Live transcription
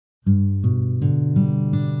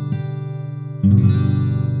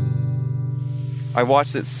I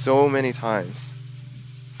watched it so many times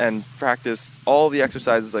and practiced all the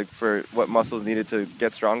exercises like for what muscles needed to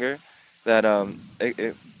get stronger that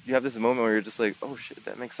you have this moment where you're just like, oh shit,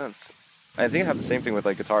 that makes sense. I think I have the same thing with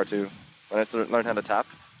like guitar too. When I learned how to tap,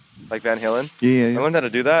 like Van Halen, Yeah. I learned how to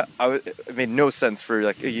do that. It made no sense for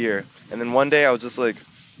like a year, and then one day I was just like,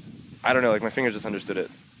 I don't know, like my fingers just understood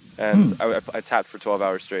it, and I tapped for 12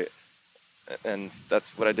 hours straight, and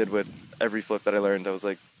that's what I did with every flip that I learned. I was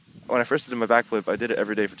like, when I first did my backflip, I did it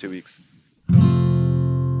every day for 2 weeks.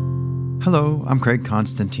 Hello, I'm Craig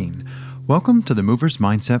Constantine. Welcome to the Movers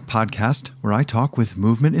Mindset podcast, where I talk with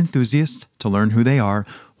movement enthusiasts to learn who they are,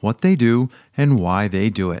 what they do, and why they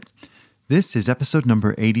do it. This is episode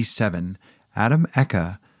number 87, Adam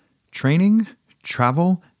Eka, Training,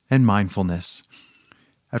 Travel, and Mindfulness.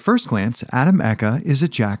 At first glance, Adam Eka is a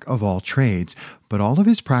jack of all trades, but all of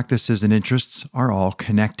his practices and interests are all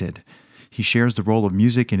connected. He shares the role of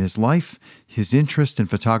music in his life, his interest in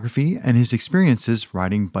photography, and his experiences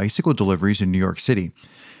riding bicycle deliveries in New York City.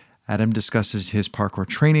 Adam discusses his parkour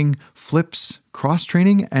training, flips,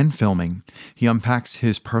 cross-training, and filming. He unpacks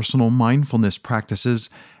his personal mindfulness practices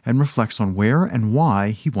and reflects on where and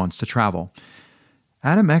why he wants to travel.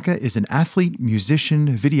 Adam Eka is an athlete,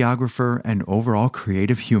 musician, videographer, and overall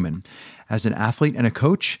creative human. As an athlete and a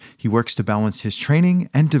coach, he works to balance his training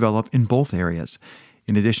and develop in both areas.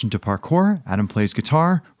 In addition to parkour, Adam plays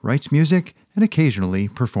guitar, writes music, and occasionally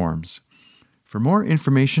performs. For more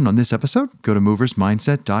information on this episode, go to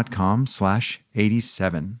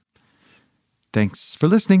moversmindset.com/87. Thanks for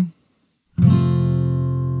listening.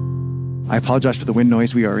 I apologize for the wind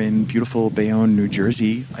noise. We are in beautiful Bayonne, New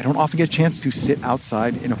Jersey. I don't often get a chance to sit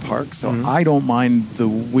outside in a park, so I don't mind the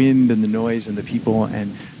wind and the noise and the people,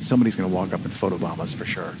 and somebody's going to walk up and photobomb us for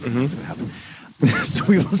sure. That's going to happen. So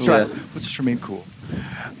we will try. We'll just remain cool.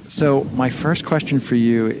 So my first question for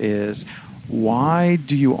you is, why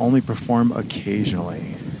do you only perform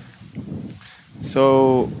occasionally?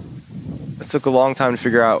 So it took a long time to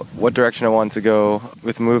figure out what direction I wanted to go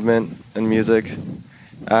with movement and music,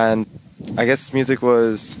 and I guess music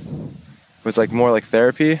was like more like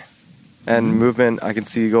therapy, and movement I could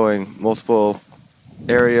see going multiple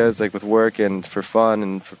areas, like with work and for fun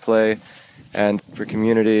and for play and for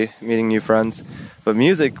community, meeting new friends. But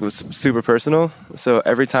music was super personal, so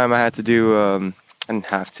every time I had to do, I didn't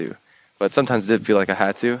have to, but sometimes it did feel like I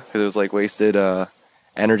had to, because it was like wasted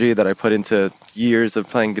energy that I put into years of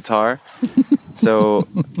playing guitar. So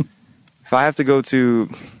if I have to go to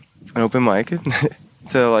an open mic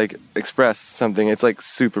to like express something, it's like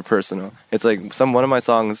super personal. It's like one of my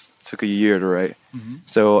songs took a year to write.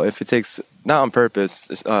 So if it takes, not on purpose,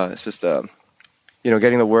 it's just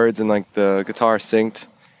getting the words and like the guitar synced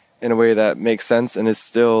in a way that makes sense and is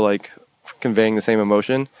still like conveying the same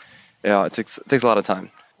emotion. Yeah, it takes a lot of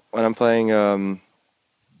time. When I'm playing,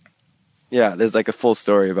 there's like a full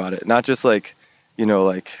story about it, not just like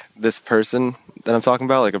like this person that I'm talking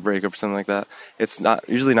about, like a breakup or something like that. It's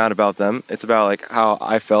usually not about them. It's about like how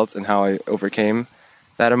I felt and how I overcame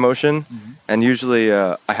that emotion. And usually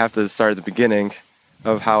I have to start at the beginning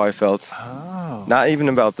of how I felt. Not even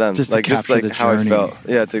about them. Just like how I felt.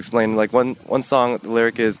 Yeah, to explain. Like one song, the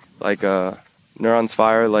lyric is like neurons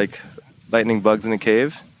fire like lightning bugs in a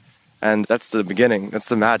cave. And that's the beginning. That's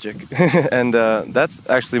the magic. And that's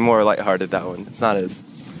actually more lighthearted, that one. It's not as,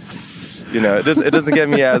 it doesn't get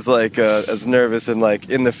me as like as nervous and like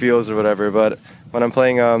in the feels or whatever. But when I'm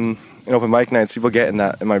playing in open mic nights, people get in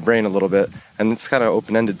my brain a little bit, and it's kind of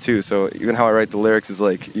open-ended too. So even how I write the lyrics is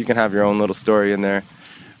like you can have your own little story in there,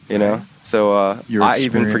 So I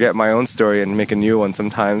even forget my own story and make a new one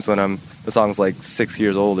sometimes when the song's like 6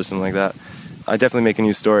 years old or something like that. I definitely make a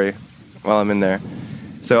new story while I'm in there.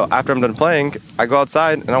 So after I'm done playing, I go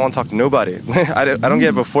outside and I want to talk to nobody. I don't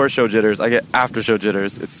get before show jitters. I get after show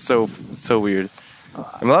jitters. It's so weird.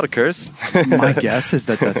 I'm allowed to curse. My guess is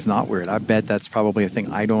that that's not weird. I bet that's probably a thing.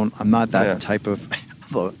 I'm not that type of.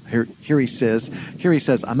 Well, here he says,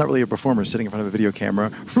 I'm not really a performer sitting in front of a video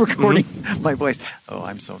camera recording my voice. Oh,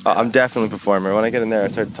 I'm so mad. I'm definitely a performer. When I get in there, I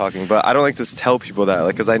start talking. But I don't like to tell people that,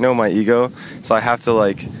 like, because I know my ego. So I have to,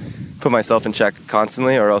 like, put myself in check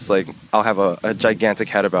constantly, or else, like, I'll have a gigantic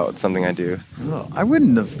head about something I do. Oh, I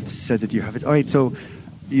wouldn't have said that you have it. All right, so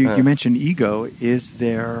you mentioned ego. Is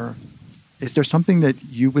there something that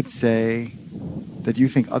you would say that you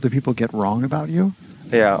think other people get wrong about you?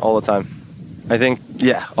 Yeah, all the time. I think,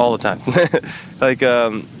 all the time. Like,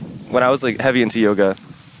 when I was, like, heavy into yoga,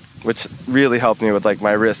 which really helped me with, like,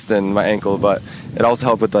 my wrist and my ankle, but it also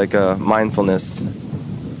helped with, like, mindfulness.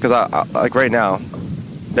 Because, I like, right now,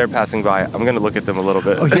 they're passing by, I'm going to look at them a little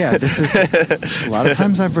bit. Oh yeah, this is a lot of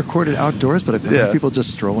times I've recorded outdoors, but I've been people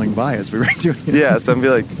just strolling by as we were doing it. Yeah, so I'm be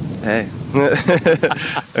like, hey,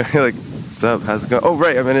 I'd be like, what's up? How's it going? Oh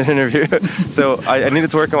right, I'm in an interview. So I needed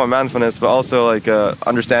to work on my mindfulness, but also like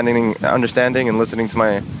understanding and listening to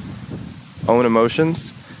my own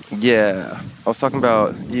emotions. Yeah, I was talking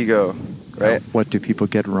about ego. Right. What do people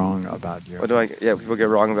get wrong about you? People get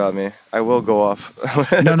wrong about me. I will go off.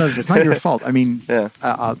 No, it's not your fault. I mean, yeah.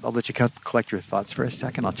 I'll let you collect your thoughts for a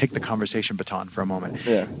second. I'll take the conversation baton for a moment.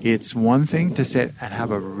 Yeah. It's one thing to sit and have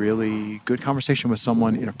a really good conversation with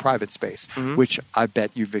someone in a private space, which I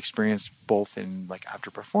bet you've experienced both in like after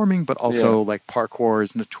performing, but also like parkour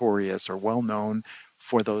is notorious or well known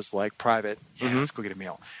for those like private, let's go get a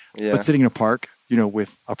meal. Yeah. But sitting in a park,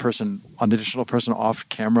 with an additional person off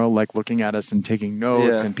camera, like looking at us and taking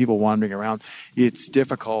notes and people wandering around, it's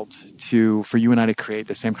difficult for you and I to create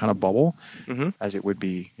the same kind of bubble as it would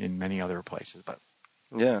be in many other places. But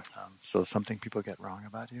so something people get wrong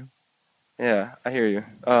about you. Yeah, I hear you.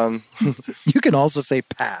 You can also say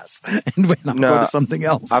pass and go to something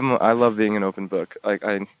else. I love being an open book. Like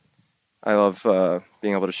I love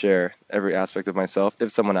being able to share every aspect of myself.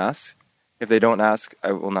 If someone asks, if they don't ask,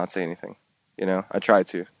 I will not say anything. I try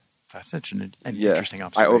to. That's such an interesting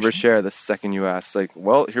observation. I overshare the second you ask. Like,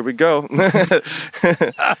 well, here we go.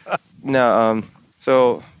 No,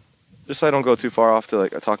 so just so I don't go too far off to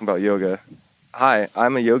like talking about yoga. Hi,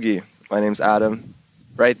 I'm a yogi. My name's Adam.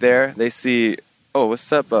 Right there, they see, oh,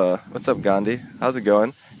 what's up, Gandhi? How's it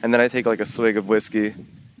going? And then I take like a swig of whiskey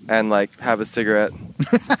and like have a cigarette.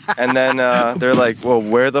 And then they're like, well,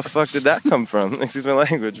 where the fuck did that come from? Excuse my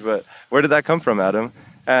language, but where did that come from, Adam?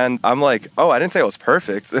 And I'm like, oh, I didn't say I was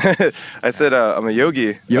perfect. I said I'm a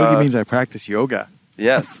yogi. Yogi means I practice yoga.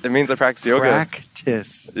 Yes, it means I practice yoga.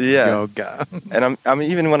 Practice yoga. And I'm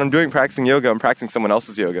even when I'm practicing yoga, I'm practicing someone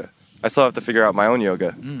else's yoga. I still have to figure out my own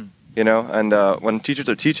yoga. And when teachers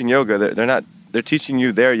are teaching yoga, they're teaching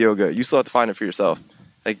you their yoga. You still have to find it for yourself.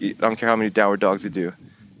 Like, I don't care how many downward dogs you do.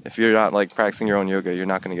 If you're not like practicing your own yoga, you're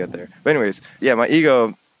not going to get there. But anyways, my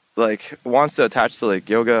ego like wants to attach to like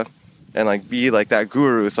yoga and like be like that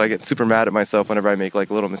guru, so I get super mad at myself whenever I make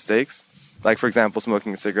like little mistakes. Like for example,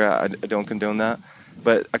 smoking a cigarette, I don't condone that.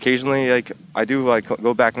 But occasionally, like I do, like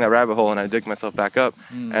go back in that rabbit hole and I dig myself back up.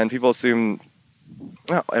 And people assume,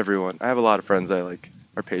 well, everyone. I have a lot of friends that like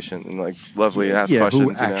are patient and like lovely and ask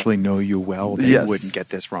questions. Who actually know you well. They wouldn't get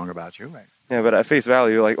this wrong about you, right? Yeah, but at face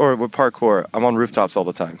value, like or with parkour, I'm on rooftops all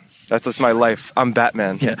the time. That's just my life. I'm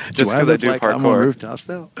Batman. Yeah, just because I do parkour. I'm on rooftops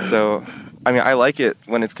though. So, I mean, I like it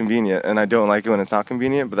when it's convenient, and I don't like it when it's not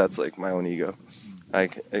convenient. But that's like my own ego.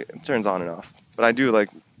 Like it turns on and off. But I do like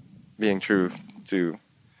being true to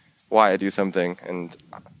why I do something, and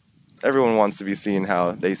everyone wants to be seen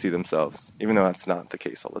how they see themselves, even though that's not the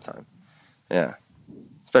case all the time. Yeah,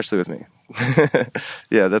 especially with me.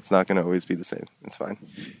 Yeah, that's not going to always be the same. It's fine.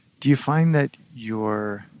 Do you find that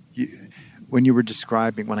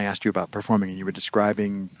when I asked you about performing, and you were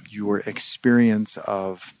describing your experience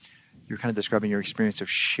of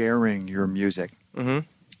sharing your music. Mm-hmm.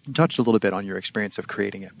 You touched a little bit on your experience of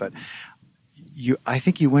creating it, but I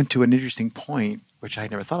think you went to an interesting point, which I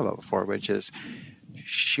had never thought about before, which is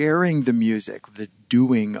sharing the music, the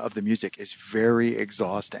doing of the music is very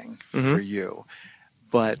exhausting for you.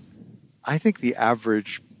 But I think the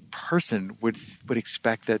average person would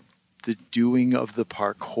expect that the doing of the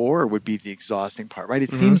parkour would be the exhausting part, right? It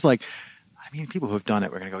seems like, I mean, people who have done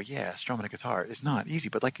it, we're going to go, yeah, strumming a guitar is not easy.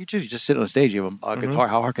 But like you just sit on a stage, you have a guitar,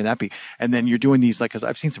 how hard can that be? And then you're doing these, like, because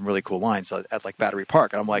I've seen some really cool lines at like Battery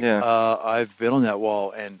Park. And I'm like, I've been on that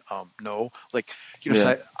wall and no. Like,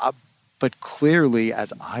 so but clearly,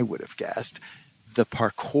 as I would have guessed, the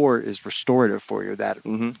parkour is restorative for you, that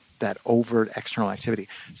overt external activity.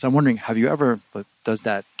 So I'm wondering, do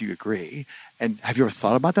you agree? And have you ever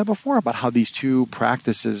thought about that before, about how these two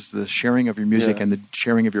practices, the sharing of your music and the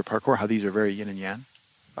sharing of your parkour, how these are very yin and yang?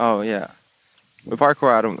 Oh, yeah. With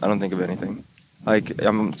parkour, I don't think of anything. Like,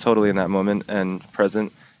 I'm totally in that moment and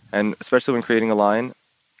present. And especially when creating a line,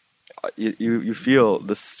 you feel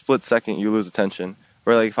the split second you lose attention.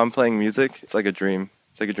 Where, like, if I'm playing music, it's like a dream.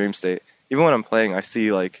 It's like a dream state. Even when I'm playing, I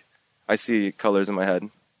see colors in my head.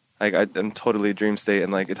 Like, I'm totally dream state.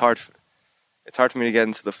 And, like, it's hard for me to get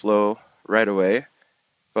into the flow right away,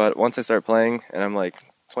 but once I start playing and I'm like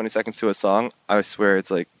 20 seconds to a song, I swear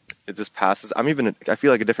it's like it just passes. I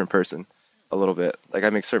feel like a different person a little bit. Like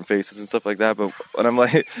I make certain faces and stuff like that, but when I'm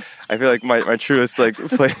like, I feel like my truest like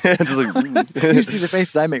play. Just like you see the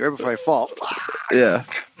faces I make right before I fall. Yeah,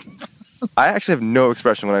 I actually have no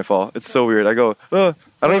expression when I fall. It's so weird. I go, I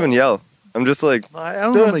don't even yell. I'm just like, I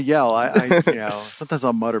don't normally yell. I sometimes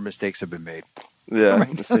I'll mutter mistakes have been made. yeah,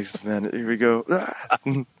 mistakes, man. Here we go. I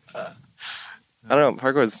don't know.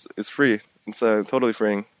 Parkour is free. It's totally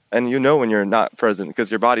freeing. And you know when you're not present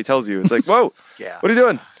because your body tells you. It's like, whoa, Yeah. what are you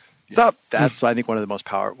doing? Stop. That's, I think, one of the most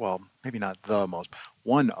well, maybe not the most,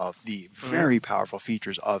 one of the very powerful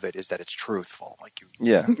features of it is that it's truthful. Like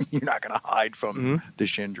Yeah. you're not going to hide from the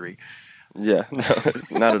shindery. Yeah, no,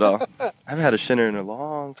 not at all. I haven't had a shinner in a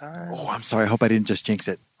long time. Oh, I'm sorry. I hope I didn't just jinx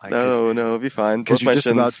it. Like, No, it'll be fine. 'cause Both my you're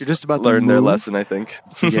shins just about to learned their move. lesson, I think.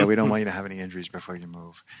 So yeah, we don't want you to have any injuries before you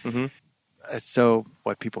move. Mm-hmm. So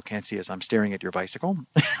what people can't see is I'm staring at your bicycle.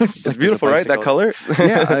 It's beautiful, right? That color?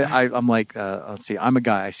 Yeah, I'm like, let's see. I'm a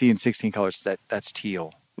guy. I see in 16 colors. That's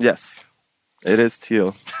teal. Yes, it is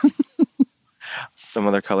teal. Some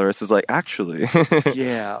other colorist is like, actually.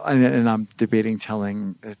 Yeah, and I'm debating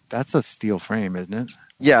telling that's a steel frame, isn't it?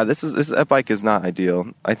 Yeah, that bike is not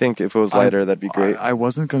ideal. I think if it was lighter, that'd be great. I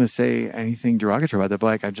wasn't going to say anything derogatory about the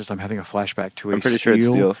bike. I'm having a flashback to I'm pretty sure it's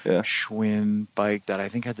steel, yeah. Schwinn bike that I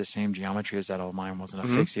think had the same geometry as that old mine. Wasn't a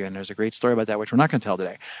fixie, and there's a great story about that, which we're not going to tell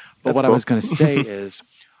today. But That's what I cool. was going to say is,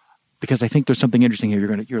 because I think there's something interesting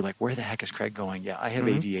here. You're like, where the heck is Craig going? Yeah, I have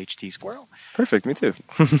ADHD, squirrel. Perfect, me too.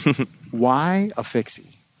 Why a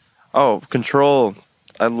fixie? Oh, control.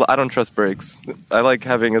 I don't trust brakes. I like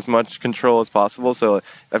having as much control as possible. So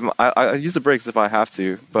I use the brakes if I have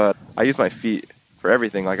to, but I use my feet for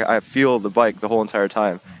everything. Like I feel the bike the whole entire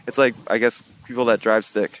time. It's like, I guess, people that drive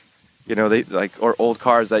stick, they like, or old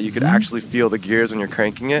cars that you could actually feel the gears when you're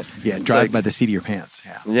cranking it. Yeah, It's drive like, by the seat of your pants.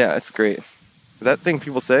 Yeah. Yeah, it's great. Is that thing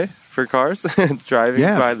people say for cars? Driving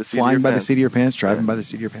by the seat of flying your by pants. the seat of your pants, driving by the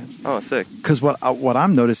seat of your pants. Oh, sick. Because what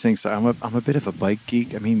I'm noticing, so I'm a bit of a bike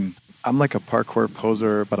geek. I mean, I'm like a parkour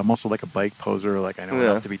poser, but I'm also like a bike poser. Like I know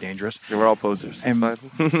enough to be dangerous. Yeah, we're all posers. It's And-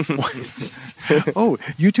 fine. Oh,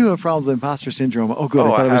 you two have problems with imposter syndrome. Oh, good. I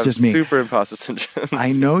thought it was have just me. super imposter syndrome.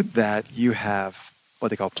 I note that you have what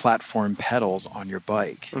they call platform pedals on your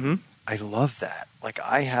bike. Mm-hmm. I love that. Like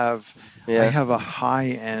I have Yeah. a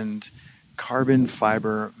high-end carbon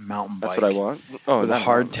fiber mountain bike. That's what I want. Oh, With a that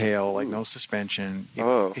hardtail, like no suspension.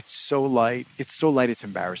 Oh. It's so light. It's so light, it's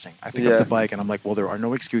embarrassing. I pick Yeah. up the bike and I'm like, well, there are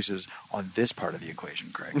no excuses on this part of the equation,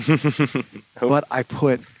 Craig. But I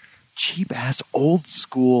put cheap-ass old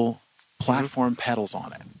school platform pedals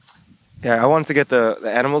on it. Yeah, I wanted to get the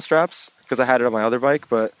animal straps because I had it on my other bike,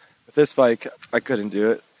 but with this bike, I couldn't do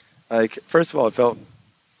it. Like, first of all, it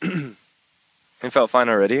felt fine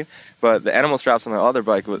already, but the animal straps on my other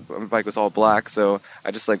bike, my bike was all black, so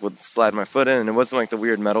I just like would slide my foot in, and it wasn't like the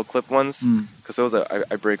weird metal clip ones, because those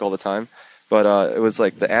I break all the time. But it was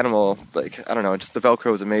like the animal, like, I don't know, just the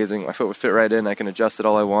Velcro was amazing. My foot would fit right in. I can adjust it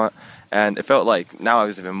all I want. And it felt like now I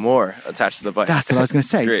was even more attached to the bike. That's what I was going to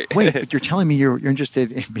say. Great. Wait, but you're telling me you're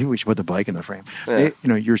interested in, maybe we should put the bike in the frame. Yeah.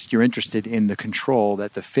 You're interested in the control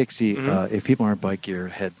that the fixie, if people aren't bike gear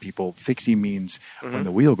head people, fixie means when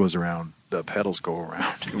the wheel goes around, the pedals go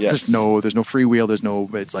around. Yes. There's no free wheel.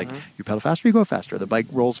 It's like you pedal faster, you go faster. The bike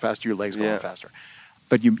rolls faster, your legs go Yeah. faster.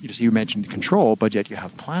 But you mentioned control, but yet you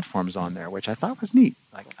have platforms on there, which I thought was neat.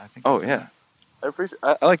 Like I think. Oh, that's- yeah.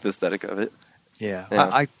 I like the aesthetic of it. Yeah,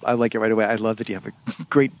 Yeah. I like it right away. I love that you have a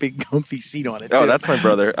great big comfy seat on it. Oh, too. that's my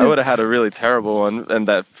brother. I would have had a really terrible one, and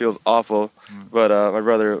that feels awful. But my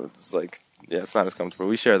brother was like, yeah, it's not as comfortable.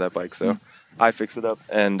 We share that bike, so I fix it up,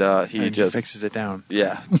 and he And just fixes it down.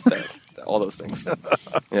 Yeah, all those things.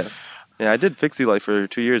 Yes. Yeah, I did Fixie Life for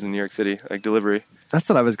 2 years in New York City, like delivery. That's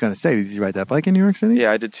what I was going to say. Did you ride that bike in New York City?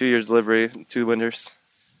 Yeah, I did 2 years delivery, 2 winters.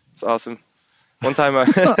 It's awesome. One time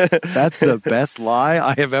That's the best lie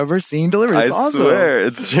I have ever seen delivered. It's I awesome. swear,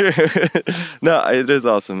 it's true. No, it is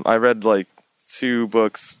awesome. I read like 2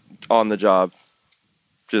 books on the job.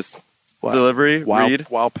 Just Wow. delivery, read.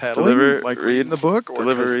 While pedaling? Deliver, like read. reading the book? Or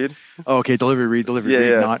Deliver, 'cause- read. Oh, okay, deliver, read, Yeah, read.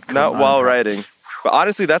 yeah. Not While writing. But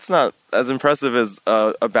honestly, that's not as impressive as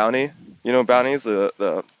a bounty. You know bounties,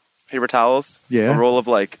 the paper towels? Yeah. A roll of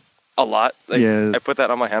like a lot. Like, Yeah. I put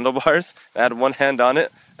that on my handlebars. I had one hand on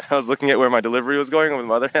it. I was looking at where my delivery was going with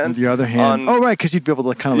my other hand. With the other hand. On- Oh, right, because you'd be able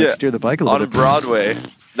to kind of like Yeah. steer the bike a little on bit. Broadway,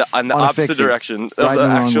 on the On a opposite fixie. direction of Riding the the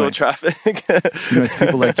wrong actual way. traffic. It's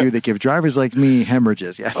people like you that give drivers like me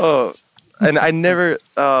hemorrhages. Yes. Oh, and I never.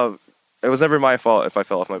 It was never my fault if I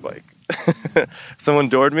fell off my bike. Someone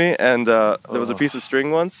doored me, and there was a piece of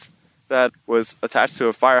string once that was attached to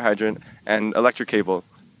a fire hydrant and electric cable.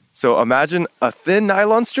 So imagine a thin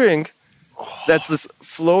nylon string that's just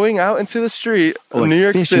flowing out into the street of like New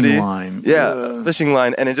York fishing City. line. Yeah, Ugh. fishing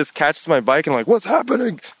line, and it just catches my bike, and I'm like, "What's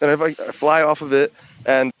happening?" And I fly off of it.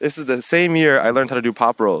 And this is the same year I learned how to do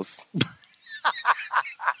pop rolls.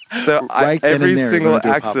 So Right then every and there, you're single gonna do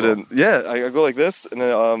a pop-up. accident, yeah, I go like this, and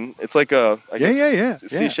then, it's like a I guess, yeah.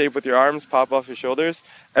 C shape with your arms pop off your shoulders.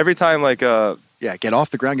 Every time, like Yeah, get off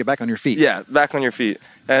the ground, get back on your feet. yeah, back on your feet.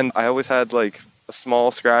 And I always had like a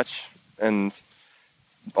small scratch, and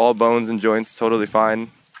all bones and joints totally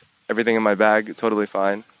fine. Everything in my bag totally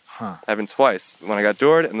fine. Huh. Happened twice when I got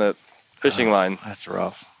doored and the fishing line, That's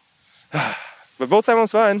rough. but both times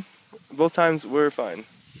was fine. Both times were fine.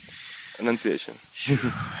 Enunciation.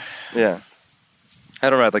 Yeah. I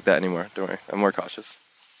don't ride like that anymore. Don't worry. I'm more cautious.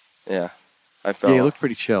 Yeah. I felt. Yeah, you looked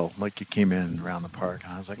pretty chill. Like you came in around the park,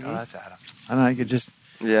 and I was like, oh, that's Adam. I don't know, you just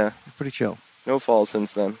Yeah. pretty chill. No falls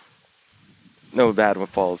since then. No bad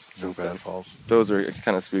falls No since bad then. falls. Those were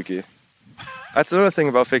kind of spooky. That's another thing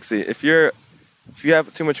about fixie. If you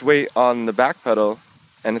have too much weight on the back pedal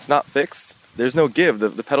and it's not fixed, there's no give.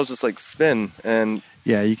 The pedals just like spin, and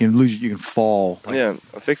Yeah, you can lose. You can fall. Like, yeah,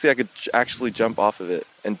 a fixie I could actually jump off of it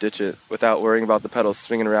and ditch it without worrying about the pedals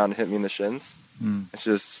swinging around and hit me in the shins. It's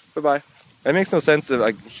just bye-bye. It makes no sense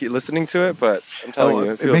if listening to it, but I'm telling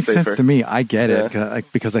you, it feels makes safer. sense to me. I get it Yeah.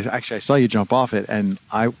 because I saw you jump off it, and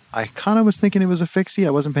I kind of was thinking it was a fixie. I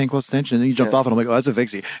wasn't paying close attention, and then you jumped Yeah. off it. I'm like, oh, that's a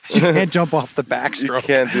fixie. You can't jump off the You backstroke.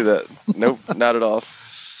 can't do that. Nope, not at all.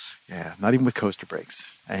 Yeah, not even with coaster brakes.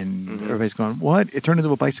 And everybody's going, what? It turned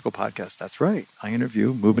into a bicycle podcast. That's right. I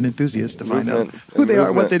interview movement enthusiasts to find out Movement who and they are, what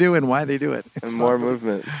movement. they do, and why they do it. It's And more not-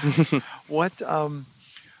 movement. What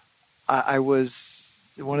I was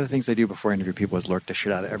one of the things I do before I interview people is lurk the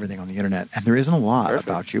shit out of everything on the internet, and there isn't a lot Perfect.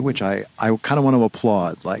 about you, which I kind of want to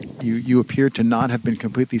applaud. Like you appear to not have been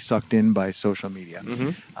completely sucked in by social media.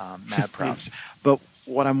 Mad props. But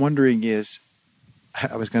what I'm wondering is,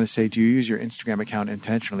 I was going to say, do you use your Instagram account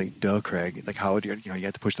intentionally? Duh, Craig. Like how would you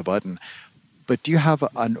have to push the button. But do you have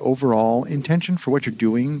an overall intention for what you're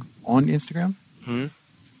doing on Instagram?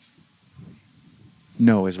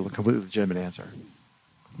 No is a completely legitimate answer.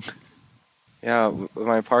 Yeah, with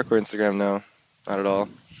my parkour Instagram, no, not at all.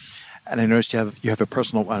 And I noticed you have a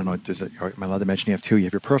personal. I don't know. Am I allowed to mention you have two? You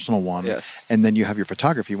have your personal one, Yes. and then you have your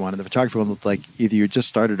photography one. And the photography one looked like either you just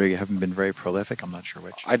started or you haven't been very prolific. I'm not sure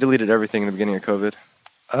which. I deleted everything in the beginning of COVID.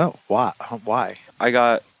 Oh, why? Why?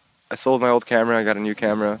 I sold my old camera. I got a new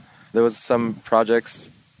camera. There was some projects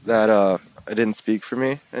that it didn't speak for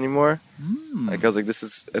me anymore. Like I was like, this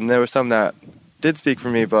is, and there were some that did speak for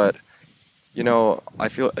me, but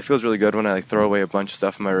it feels really good when I like throw away a bunch of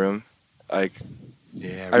stuff in my room. Like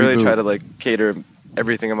Yeah, I really reboot. try to like cater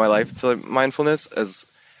everything in my life to like, mindfulness because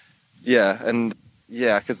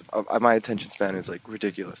my attention span is like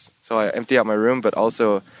ridiculous. So I empty out my room, but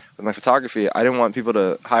also with my photography, I didn't want people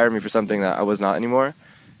to hire me for something that I was not anymore.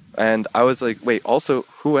 And I was like, wait, also,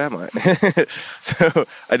 who am I? So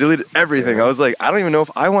I deleted everything. I was like, I don't even know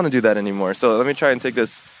if I want to do that anymore. So let me try and take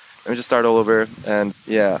this, let me just start all over and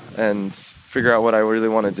figure out what I really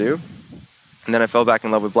want to do. And then I fell back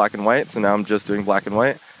in love with black and white. So now I'm just doing black and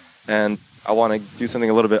white. And I want to do something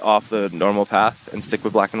a little bit off the normal path and stick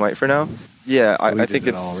with black and white for now. Yeah, I Deleted think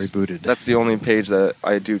it all, rebooted. that's the only page that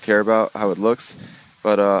I do care about, how it looks.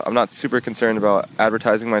 But I'm not super concerned about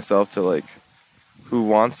advertising myself to like who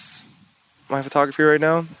wants my photography right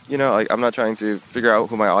now. Like I'm not trying to figure out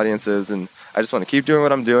who my audience is, and I just want to keep doing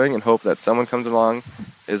what I'm doing and hope that someone comes along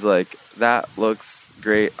is like, that looks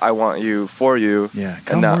great. I want you for you. Yeah, and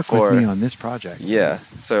come not work for with me on this project. Yeah.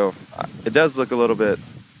 So it does look a little bit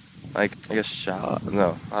like, I guess, shallow.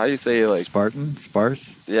 No, how do you say like Spartan,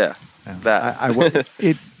 sparse. Yeah, Yeah. that.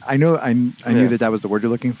 I know. I knew Yeah. that was the word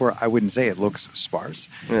you're looking for. I wouldn't say it looks sparse.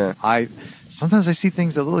 Yeah. Sometimes I see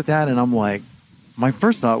things that look like that, and I'm like, my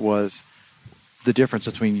first thought was the difference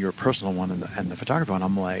between your personal one and the photography one.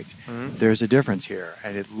 I'm like, there's a difference here,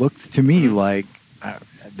 and it looked to me like,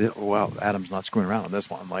 well, Adam's not screwing around on this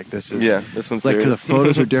one. Like this is This one's like 'cause the serious.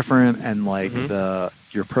 photos are different, and like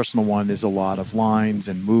your personal one is a lot of lines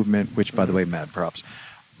and movement, which by the way, mad props.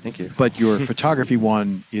 Thank you. But your photography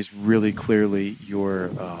one is really clearly your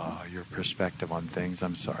perspective on things.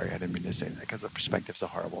 I'm sorry, I didn't mean to say that because the perspective's a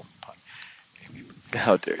horrible pun.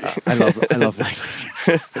 How dare you? I love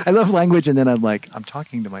language. I love language, and then I'm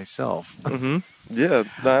talking to myself. Yeah,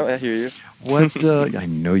 no, I hear you. What I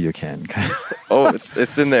know you can. Oh,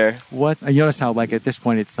 it's in there. What you notice how like at this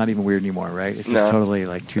point it's not even weird anymore, right? It's just No. totally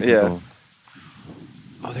like two Yeah. people.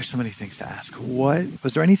 Oh, there's so many things to ask. What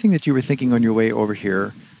was there anything that you were thinking on your way over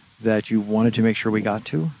here that you wanted to make sure we got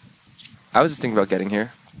to? I was just thinking about getting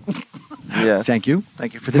here. Yeah. Thank you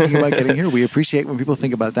for thinking about getting here. We appreciate when people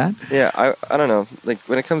think about that. Yeah, I don't know. Like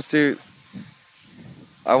when it comes to,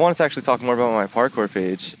 I wanted to actually talk more about my parkour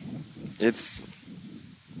page.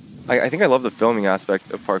 I think I love the filming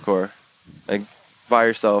aspect of parkour. Like by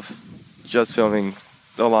yourself, just filming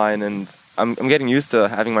the line, and I'm getting used to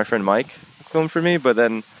having my friend Mike film for me, but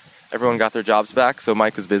then everyone got their jobs back, so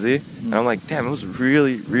Mike was busy. And I'm like, damn, it was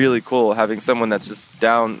really, really cool having someone that's just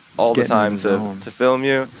down all the time to film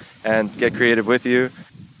you and get creative with you.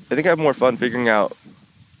 I think I have more fun figuring out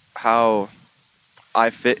how I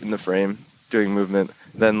fit in the frame doing movement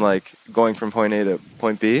than like going from point A to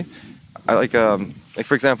point B. I like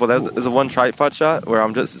for example, there's a one tripod shot where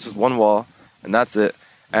it's just one wall and that's it.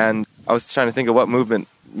 And I was trying to think of what movement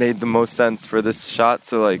made the most sense for this shot.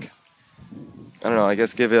 So like, I don't know, I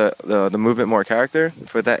guess give it the movement more character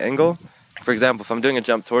for that angle. For example, if I'm doing a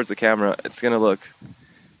jump towards the camera, it's gonna look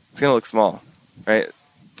small, right?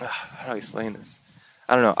 How do I explain this?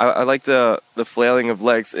 I don't know. I like the flailing of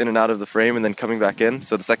legs in and out of the frame and then coming back in.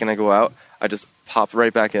 So the second I go out, I just pop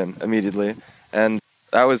right back in immediately. And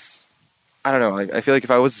that was, I don't know. I feel like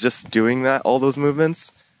if I was just doing all those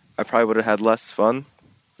movements, I probably would have had less fun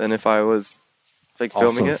than if I was like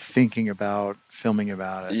filming it. Thinking about filming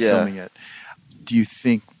it. Do you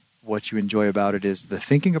think what you enjoy about it is the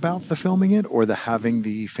thinking about the filming it, or the having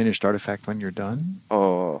the finished artifact when you're done?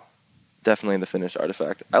 Oh, definitely the finished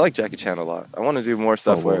artifact. I like Jackie Chan a lot. I want to do more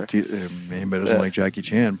stuff where... anybody doesn't like Jackie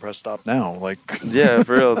Chan, press stop now. Like, yeah,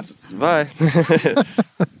 for real. Bye.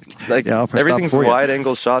 Like, yeah, everything's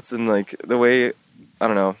wide-angle shots, and like the way, I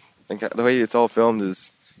don't know, like the way it's all filmed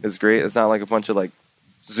is great. It's not like a bunch of like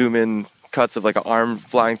zoom-in cuts of like an arm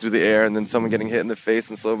flying through the air and then someone getting hit in the face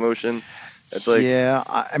in slow motion. It's like, yeah,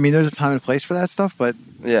 I mean, there's a time and place for that stuff, but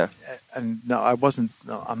yeah. And no,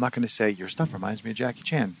 I'm not going to say your stuff reminds me of Jackie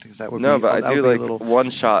Chan, because that would but I do like one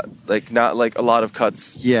shot, like not like a lot of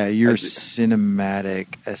cuts. Yeah, your cinematic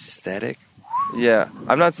aesthetic. Yeah,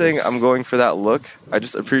 I'm not saying I'm going for that look. I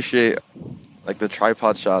just appreciate like the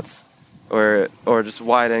tripod shots, or just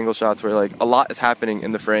wide angle shots where like a lot is happening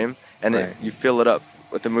in the frame, and right. you fill it up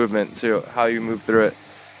with the movement to how you move through it.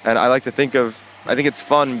 And I like to think I think it's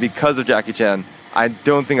fun because of Jackie Chan. I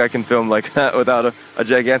don't think I can film like that without a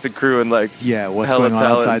gigantic crew and like what's going on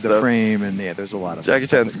outside the frame, and there's a lot of Jackie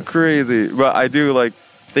Chan's crazy, but I do like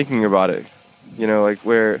thinking about it, like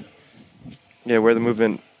where the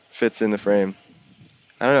movement fits in the frame.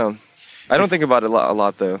 I don't know. I don't think about it a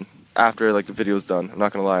lot though. After like the video's done, I'm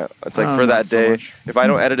not gonna lie. It's like for that day. If I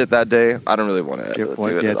don't edit it that day, I don't really want to edit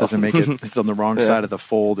it. It doesn't make it. It's on the wrong side of the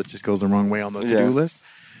fold. It just goes the wrong way on the to-do list.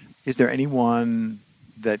 Is there anyone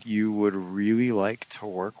that you would really like to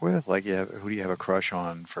work with? Like, who do you have a crush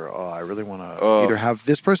on for, I really want to either have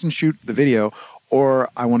this person shoot the video, or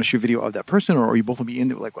I want to shoot video of that person, or you both will be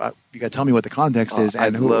into it? Like, you got to tell me what the context is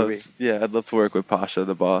and who it would be. Yeah, I'd love to work with Pasha,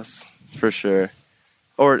 the boss, for sure.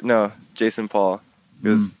 Or, no, Jason Paul.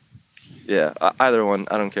 Because, either one,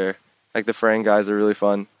 I don't care. Like, the Frang guys are really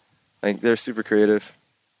fun. Like, they're super creative.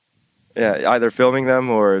 Yeah, either filming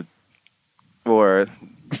them or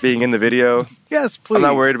being in the video. Yes, please. I'm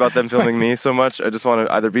not worried about them filming me so much. I just want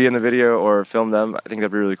to either be in the video or film them. I think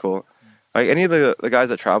that'd be really cool. Like any of the guys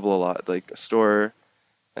that travel a lot, like Storer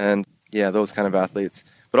and those kind of athletes.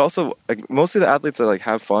 But also like mostly the athletes that like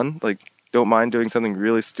have fun, like don't mind doing something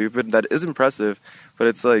really stupid that is impressive, but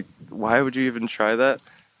it's like, why would you even try that?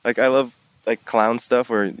 Like I love like clown stuff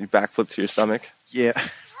where you backflip to your stomach. Yeah.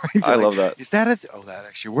 I love that. Is that it? Oh, that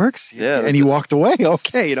actually works. Yeah, and he walked away.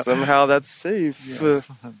 Okay, somehow that's safe.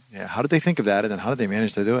 Yeah. How did they think of that, and then how did they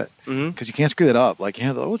manage to do it? Mm-hmm. Because you can't screw that up. Like,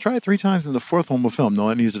 we'll try it 3 times, and the 4th one we'll film. No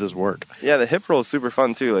one needs it as work. Yeah, the hip roll is super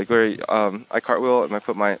fun too. Like where I cartwheel and I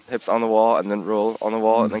put my hips on the wall and then roll on the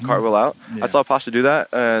wall and then cartwheel out. Yeah. I saw Pasha do that,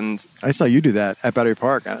 and I saw you do that at Battery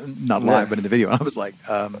Park. Not live, but in the video. I was like,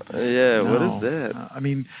 what is that? I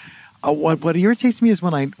mean. What irritates me is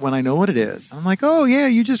when I know what it is. I'm like, oh yeah,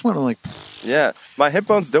 you just went. I'm like, yeah, my hip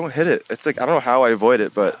bones don't hit it. It's like I don't know how I avoid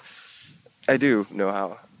it, but I do know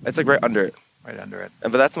how. It's like right under it. Right under it.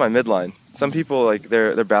 But that's my midline. Some people like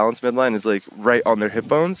their balance midline is like right on their hip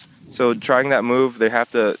bones. So trying that move, they have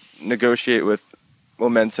to negotiate with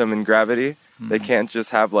momentum and gravity. Mm-hmm. They can't just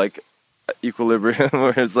have like equilibrium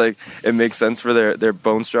where it's like it makes sense for their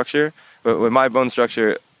bone structure. But with my bone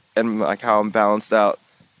structure and like how I'm balanced out.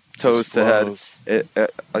 Toes to head, it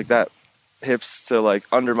like that, hips to like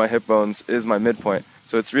under my hip bones is my midpoint.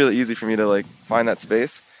 So it's really easy for me to like find that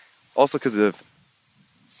space. Also because of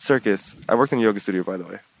circus, I worked in a yoga studio, by the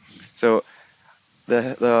way. So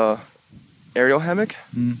the aerial hammock.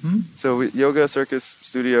 Mm-hmm. So yoga circus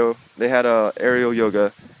studio, they had aerial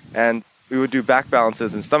yoga, and we would do back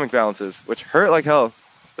balances and stomach balances, which hurt like hell.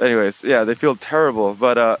 Anyways, yeah, they feel terrible,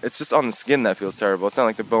 but it's just on the skin that feels terrible. It's not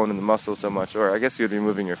like the bone and the muscle so much, or I guess you'd be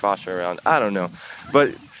moving your fascia around. I don't know,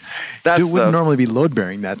 but that's it wouldn't normally be load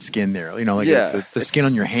bearing that skin there. The skin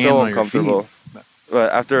on your hand, so on your uncomfortable. feet.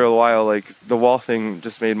 But after a while, like the wall thing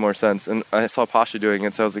just made more sense, and I saw Pasha doing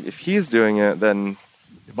it, so I was like, if he's doing it, then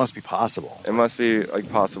It must be possible. it must be like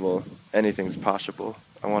possible. Anything's possible.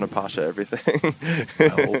 I want to Pasha everything.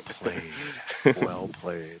 Well played. Well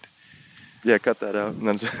played. Yeah, cut that out. And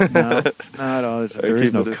then No. There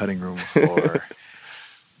is no cutting room for.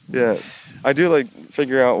 Yeah, I do like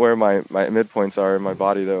figure out where my midpoints are in my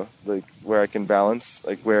body though, like where I can balance,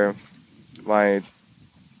 like where my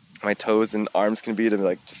toes and arms can be to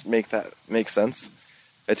like just make that make sense.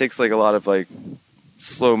 It takes like a lot of like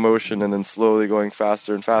slow motion and then slowly going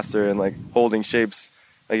faster and faster and like holding shapes.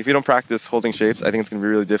 Like if you don't practice holding shapes, I think it's gonna be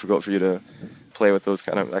really difficult for you to play with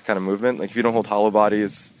that kind of movement. Like if you don't hold hollow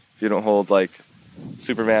bodies, if you don't hold like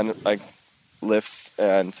Superman like lifts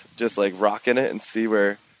and just like rock in it and see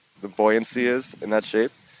where the buoyancy is in that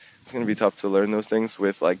shape, it's gonna be tough to learn those things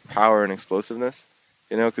with like power and explosiveness.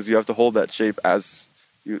 You know, because you have to hold that shape as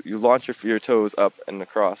you launch your toes up and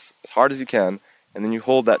across as hard as you can, and then you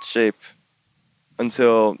hold that shape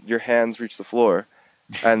until your hands reach the floor.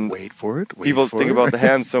 And Wait for it. People think about the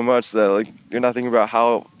hands so much that like you're not thinking about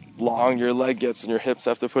how long your leg gets and your hips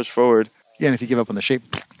have to push forward. Yeah, and if you give up on the shape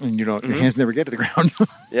and you don't, your hands never get to the ground.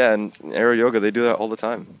 Yeah, and in aero yoga they do that all the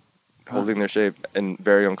time, holding their shape in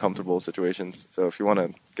very uncomfortable situations. So if you want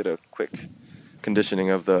to get a quick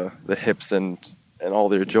conditioning of the hips and all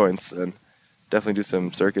their joints, then definitely do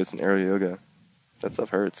some circus and aero yoga. That stuff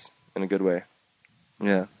hurts in a good way.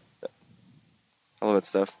 Yeah. I love that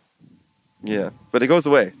stuff. Yeah. But it goes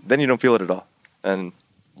away. Then you don't feel it at all. And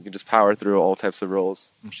you can just power through all types of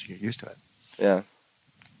rolls. You should get used to it. Yeah.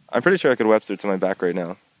 I'm pretty sure I could Webster to my back right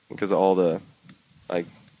now because of all the like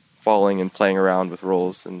falling and playing around with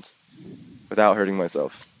rolls and without hurting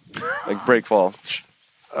myself. Like break fall.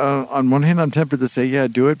 On one hand, I'm tempted to say, yeah,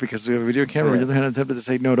 do it because we have a video camera. On the other hand, I'm tempted to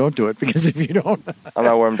say, no, don't do it because if you don't... I'm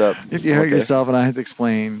not warmed up. If you hurt yourself and I have to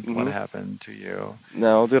explain what happened to you.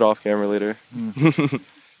 No, I'll do it off camera later.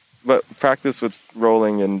 But practice with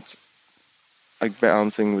rolling and like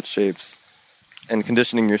balancing with shapes and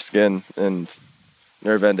conditioning your skin and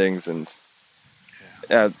nerve endings and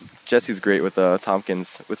Jesse's great with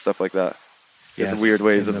Tompkins with stuff like that. Yes, there's weird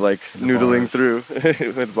ways of like noodling through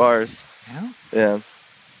with bars. Yeah.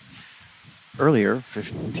 Earlier,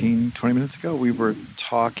 15, 20 minutes ago, we were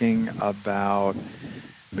talking about,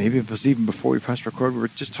 maybe it was even before we pressed record, we were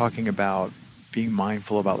just talking about being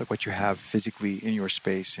mindful about like what you have physically in your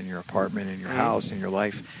space, in your apartment, in your house, in your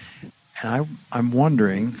life. And I'm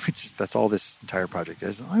wondering, that's all this entire project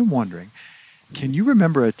is, I'm wondering, can you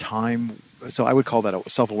remember a time, so I would call that a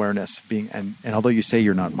self-awareness, being, and although you say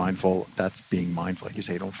you're not mindful, that's being mindful. Like you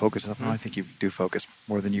say, you don't focus enough. No, I think you do focus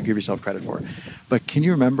more than you give yourself credit for. But can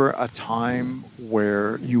you remember a time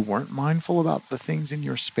where you weren't mindful about the things in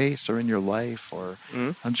your space or in your life? Or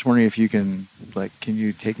I'm just wondering if you can, like, can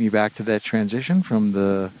you take me back to that transition from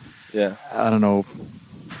the, I don't know,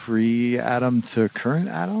 pre-Adam to current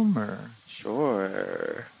Adam? Or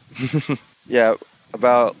Sure. Yeah,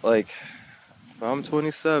 about like... I'm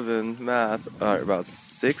 27, math, about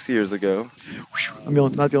 6 years ago. I'm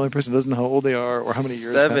not the only person who doesn't know how old they are or how many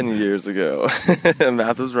years. 7 years ago.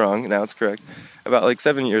 Math was wrong, now it's correct. About like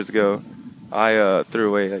 7 years ago, I threw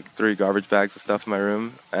away like 3 garbage bags of stuff in my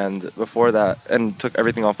room. And before that, and took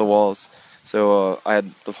everything off the walls. So I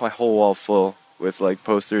had my whole wall full with like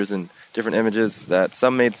posters and different images that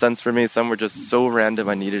some made sense for me. Some were just so random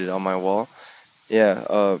I needed it on my wall.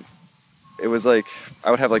 Yeah, it was like, I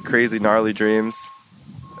would have like crazy gnarly dreams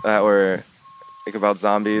that were like about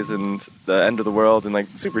zombies and the end of the world and like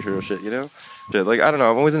superhero shit, you know? Like, I don't know,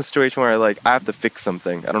 I'm always in a situation where I have to fix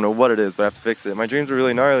something. I don't know what it is, but I have to fix it. My dreams were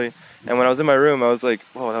really gnarly. And when I was in my room, I was like,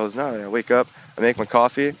 whoa, that was gnarly. I wake up, I make my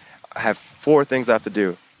coffee. I have 4 things I have to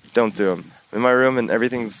do. Don't do them. I'm in my room and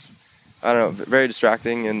everything's, I don't know, very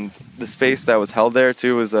distracting. And the space that was held there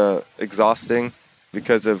too was exhausting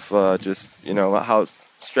because of just, you know, how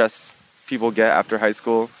stressed people get after high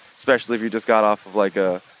school, especially if you just got off of like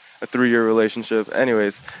a 3-year relationship.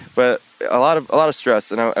 Anyways, but a lot of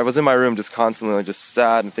stress, and I was in my room just constantly like, just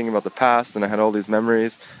sad and thinking about the past, and I had all these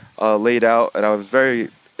memories laid out, and I was very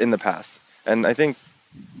in the past. And I think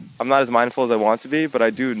I'm not as mindful as I want to be, but I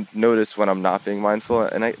do notice when I'm not being mindful,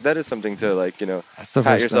 and that is something to like, you know,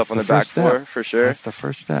 pat yourself on the back for sure. That's the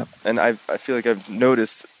first step. And I feel like I've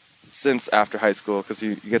noticed since after high school, because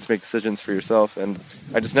you get to make decisions for yourself, and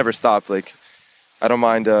I just never stopped. Like, I don't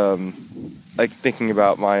mind like thinking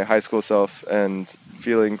about my high school self and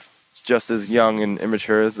feeling just as young and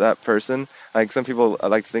immature as that person. Like, some people I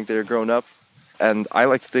like to think they're grown up, and I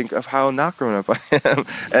like to think of how not grown up I am.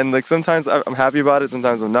 And like sometimes I'm happy about it,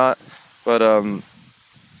 sometimes I'm not. But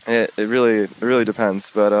it really depends.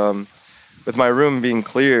 But with my room being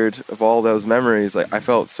cleared of all those memories, like I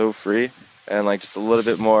felt so free and like just a little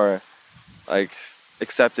bit more like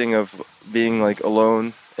accepting of being like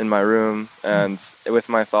alone in my room and with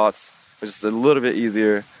my thoughts, was just a little bit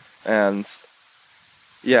easier. And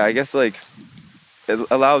yeah, I guess like it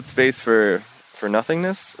allowed space for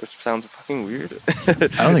nothingness, which sounds fucking weird. I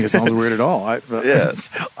don't think it sounds weird at all.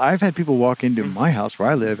 I've had people walk into my house where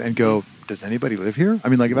I live and go, does anybody live here? I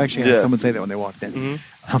mean, like, I've actually had someone say that when they walked in. Mm-hmm.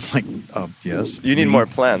 I'm like, yes. You need more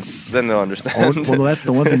plants, then they'll understand. Well, that's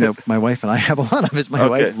the one thing that my wife and I have a lot of. Is my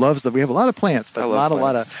wife loves that we have a lot of plants, but not a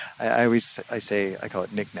lot of. I call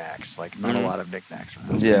it knickknacks, like not a lot of knickknacks.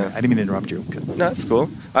 Yeah, I didn't mean to interrupt you. No, that's cool.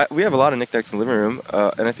 We have a lot of knickknacks in the living room,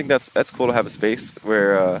 and I think that's cool to have a space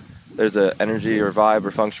where there's an energy or vibe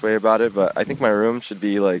or feng shui about it. But I think my room should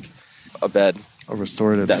be like a bed. A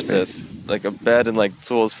restorative space. Like a bed and like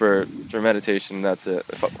tools for meditation. That's it.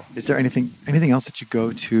 Is there anything else that you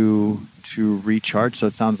go to recharge? So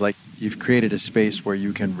it sounds like you've created a space where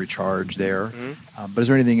you can recharge there. Mm-hmm. But is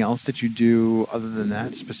there anything else that you do other than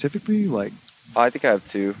that specifically? Like, I think I have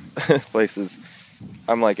two places.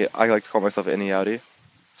 I like to call myself an innie outie.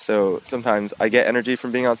 So sometimes I get energy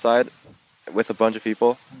from being outside with a bunch of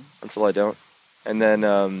people until I don't. And then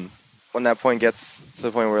when that point gets to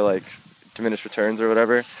the point where like diminished returns or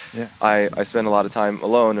whatever, I spend a lot of time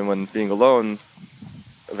alone, and when being alone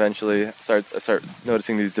eventually I start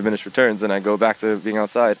noticing these diminished returns, and I go back to being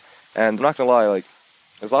outside. And I'm not gonna lie, like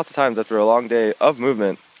there's lots of times after a long day of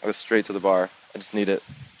movement I go straight to the bar. I just need it.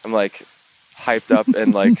 I'm like hyped up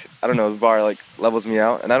and like I don't know, the bar like levels me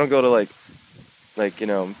out, and I don't go to like you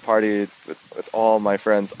know, party with all my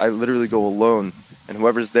friends. I literally go alone, and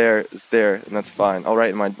whoever's there is there, and that's fine. I'll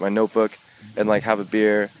write in my notebook and like have a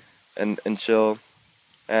beer and chill.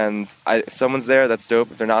 And if someone's there, that's dope.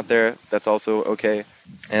 If they're not there, that's also okay.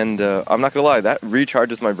 And I'm not gonna lie, that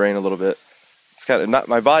recharges my brain a little bit. It's kind of not,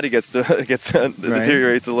 my body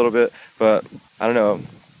deteriorates a little bit, but I don't know.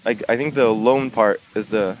 Like I think the alone part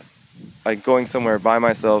is like going somewhere by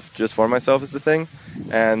myself, just for myself, is the thing.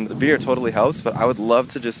 And the beer totally helps, but I would love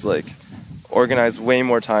to just like organize way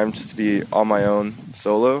more time just to be on my own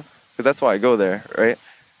solo, because that's why I go there, right?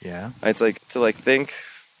 Yeah. It's like to like think,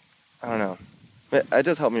 I don't know. It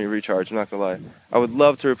does help me recharge, I'm not gonna lie. I would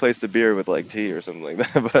love to replace the beer with like tea or something like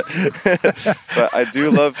that, but I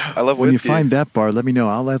love when whiskey. You find that bar, let me know.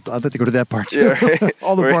 I'll have to go to that bar too. Yeah, right?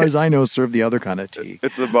 All the bars I know serve the other kind of tea.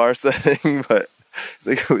 It's the bar setting, but it's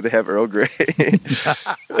like they have Earl Grey.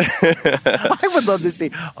 I would love to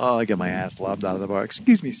see. Oh, I get my ass lobbed out of the bar.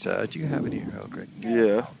 Excuse me, sir. Do you have any Earl Grey?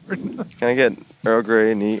 Yeah. Can I get Earl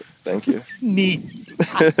Grey neat? Thank you. Neat.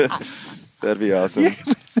 That'd be awesome.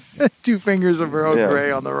 2 fingers of Earl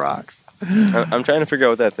Grey on the rocks. I'm trying to figure out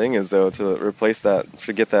what that thing is though, to replace that,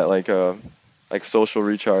 to get that like social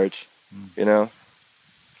recharge, you know?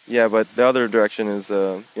 Yeah, but the other direction is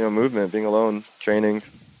movement, being alone, training,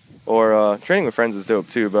 or training with friends is dope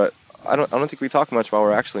too. But I don't think we talk much while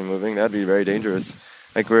we're actually moving. That'd be very dangerous.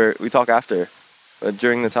 Like we talk after, but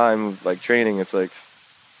during the time of like training, it's like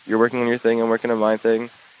you're working on your thing, I'm working on my thing,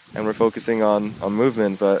 and we're focusing on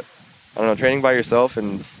movement. But I don't know, training by yourself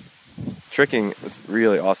and tricking is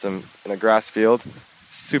really awesome in a grass field.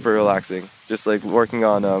 Super relaxing. Just like working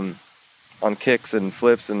on kicks and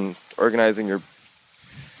flips and organizing your,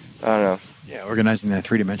 I don't know. Yeah, organizing that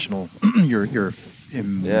 3-dimensional, your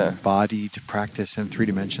embodied practice in 3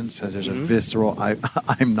 dimensions. As there's a visceral.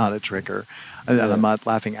 I'm not a tricker. I'm not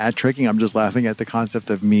laughing at tricking. I'm just laughing at the concept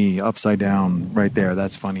of me upside down right there.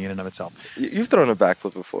 That's funny in and of itself. You've thrown a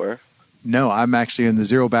backflip before. No, I'm actually in the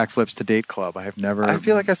Zero Backflips to Date club. I have never. I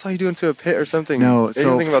feel like I saw you do into a pit or something. No,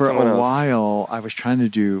 so for a while I was trying to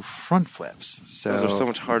do front flips. So those are so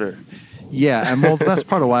much harder. Yeah, and well, that's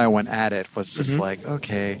part of why I went at it. Was just like,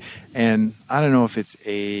 okay, and I don't know if it's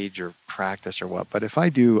age or practice or what, but if I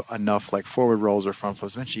do enough like forward rolls or front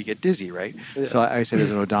flips, eventually you get dizzy, right? Yeah. So I say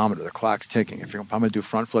there's an odometer, the clock's ticking. If I'm going to do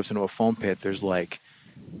front flips into a foam pit, there's like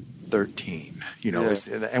 13,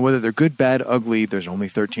 and whether they're good, bad, ugly, there's only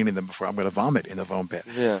 13 of them before I'm going to vomit in the foam pit.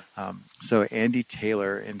 Yeah. So Andy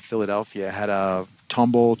Taylor in Philadelphia had a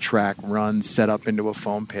tumble track run set up into a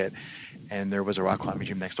foam pit, and there was a rock climbing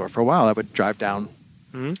gym next door. For a while, I would drive down,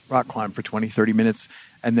 rock climb for 20, 30 minutes,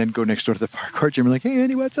 and then go next door to the parkour gym and like, hey,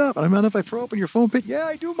 Andy, what's up? And I mean, if I throw up in your foam pit, yeah,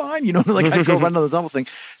 I do mine. Like I'd go run on the double thing.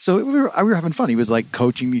 So we were having fun. He was like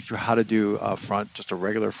coaching me through how to do just a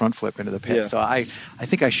regular front flip into the pit. Yeah. So I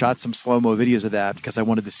think I shot some slow-mo videos of that because I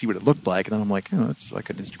wanted to see what it looked like. And then I'm like, I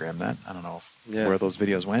could Instagram that. I don't know where those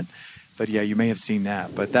videos went. But yeah, you may have seen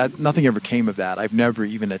that. But nothing ever came of that. I've never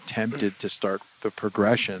even attempted to start the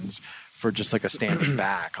progressions for just like a standing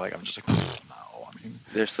back. Like I'm just like, no. I mean,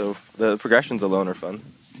 the progressions alone are fun,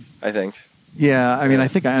 I think. Yeah, I mean, I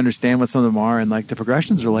think I understand what some of them are, and like the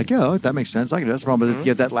progressions are like, yeah, that makes sense. I can do that's the problem.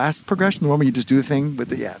 But that last progression, the one where you just do the thing with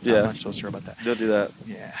the I'm not so sure about that. You'll do that.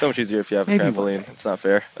 Yeah, so much easier if you have a trampoline. It's not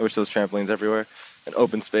fair. I wish there was trampolines everywhere, and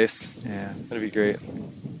open space. Yeah, that'd be great.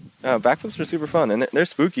 Backflips are super fun, and they're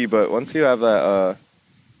spooky. But once you have that,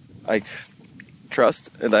 like,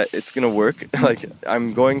 trust that it's gonna work, like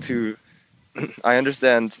I'm going to, I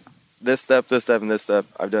understand this step, and this step.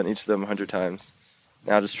 I've done each of them 100 times.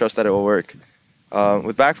 Now just trust that it will work.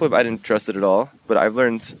 With backflip, I didn't trust it at all, but I've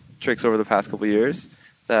learned tricks over the past couple of years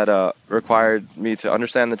that required me to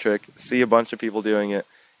understand the trick, see a bunch of people doing it,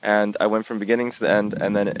 and I went from beginning to the end,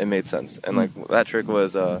 and then it made sense. And like that trick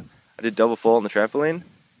was, I did double full on the trampoline,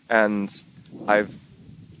 and I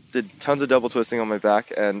did tons of double twisting on my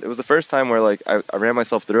back, and it was the first time where like I ran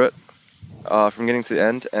myself through it from beginning to the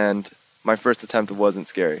end, and my first attempt wasn't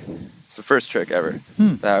scary. It's the first trick ever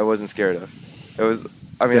that I wasn't scared of. It was,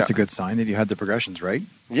 I mean, that's a good sign that you had the progressions right.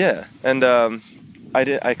 Yeah, and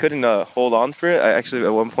I couldn't hold on for it. I actually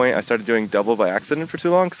at one point I started doing double by accident for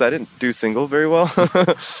too long because I didn't do single very well.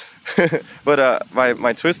 But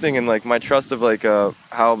my twisting and like my trust of like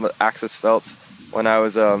how the axis felt when I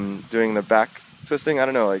was doing the back twisting, I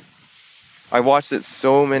don't know, like I watched it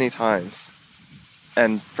so many times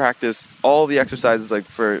and practiced all the exercises like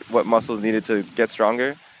for what muscles needed to get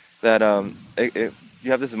stronger that you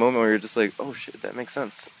have this moment where you're just like, oh shit, that makes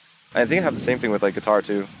sense. I think I have the same thing with like guitar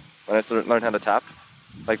too. When I learned how to tap,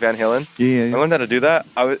 like Van Halen, I learned how to do that.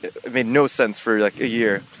 It made no sense for like a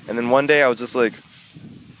year, and then one day I was just like,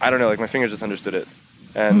 I don't know, like my fingers just understood it,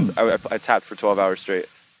 and I tapped for 12 hours straight,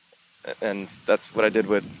 and that's what I did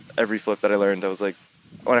with every flip that I learned. I was like,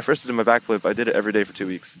 when I first did my back flip, I did it every day for 2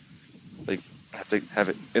 weeks. Like I have to have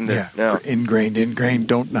it in there now. Ingrained.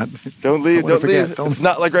 Don't leave. It's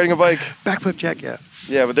not like riding a bike. Backflip check,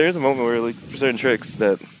 Yeah, but there is a moment where, like, for certain tricks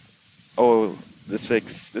that, this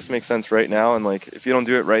makes sense right now, and like if you don't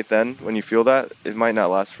do it right then, when you feel that, it might not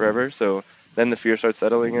last forever. So then the fear starts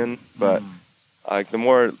settling in. But like the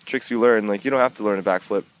more tricks you learn, like you don't have to learn a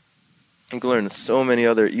backflip. You can learn so many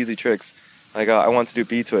other easy tricks. Like I want to do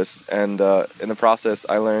B twist, and in the process,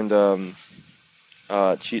 I learned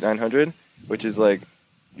cheat 900, which is like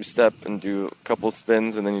you step and do a couple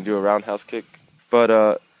spins, and then you do a roundhouse kick.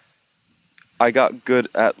 But I got good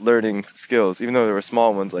at learning skills, even though there were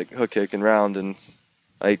small ones like hook kick and round, and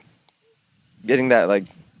like getting that like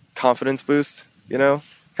confidence boost, you know,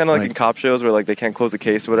 kind of like in cop shows where like they can't close a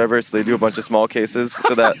case or whatever, so they do a bunch of small cases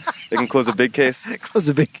so that they can close a big case. Close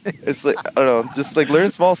a big case. It's like, I don't know, just like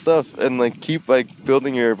learn small stuff and like keep like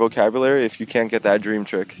building your vocabulary if you can't get that dream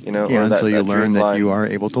trick, you know. Yeah, or until you that learn that line. you are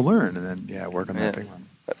able to learn, and then work on that big one.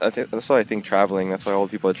 I think that's why I think traveling. That's why all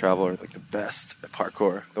the people that travel are like the best at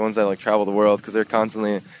parkour. The ones that like travel the world because their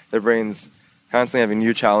brains constantly having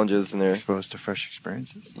new challenges and they're exposed to fresh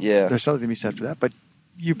experiences. Yeah, there's something to be said for that. But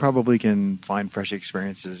you probably can find fresh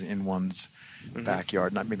experiences in one's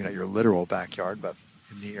backyard. Maybe not your literal backyard, but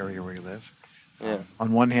in the area where you live. Yeah.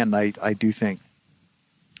 On one hand, I do think,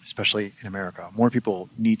 especially in America, more people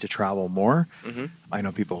need to travel more. I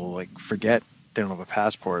know people like forget. They don't have a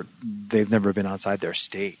passport. They've never been outside their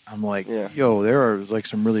state. I'm like, yo, there are like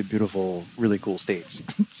some really beautiful, really cool states.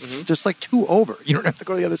 Just like 2 over. You don't have to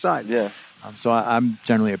go to the other side. Yeah. So I'm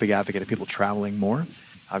generally a big advocate of people traveling more.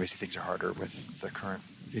 Obviously, things are harder with the current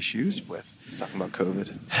issues with. He's talking about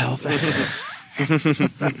COVID. Health.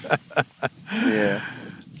 Yeah.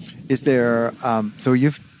 Is there, so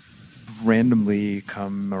you've randomly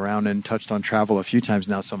come around and touched on travel a few times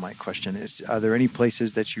now. So my question is, are there any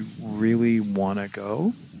places that you really want to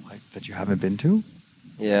go, like that you haven't been to?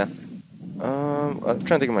 Yeah. I'm trying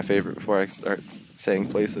to think of my favorite before I start saying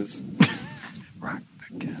places. Rock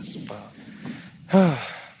the Casbah. I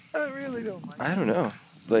really don't mind. I don't know.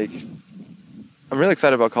 Like, I'm really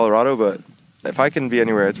excited about Colorado, but if I can be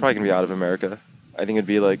anywhere, it's probably going to be out of America. I think it'd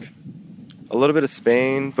be like a little bit of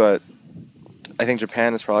Spain, but I think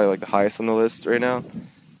Japan is probably like the highest on the list right now.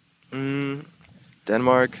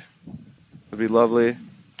 Denmark would be lovely.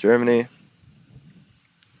 Germany.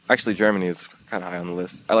 Actually, Germany is kind of high on the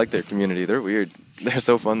list. I like their community. They're weird. They're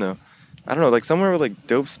so fun, though. I don't know, like somewhere with like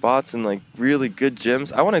dope spots and like really good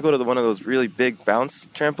gyms. I want to go to one of those really big bounce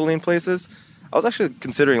trampoline places. I was actually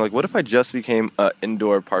considering, like, what if I just became an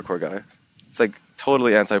indoor parkour guy? It's like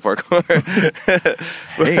totally anti-parkour.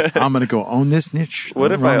 Hey, I'm going to go own this niche.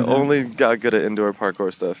 What if I only got good at indoor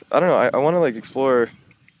parkour stuff? I don't know. I want to like explore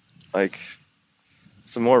like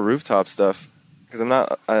some more rooftop stuff because I'm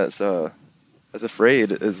not as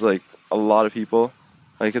afraid as like a lot of people.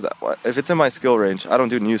 Like, 'cause if it's in my skill range, I don't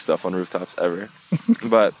do new stuff on rooftops ever.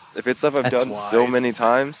 But if it's stuff I've That's done wise. so many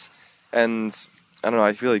times, and I don't know,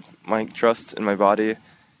 I feel like my trust in my body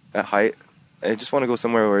at height, I just want to go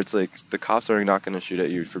somewhere where it's like the cops are not going to shoot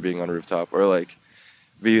at you for being on a rooftop, or like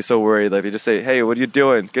be so worried. Like they just say, "Hey, what are you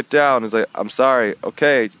doing? Get down." It's like, "I'm sorry.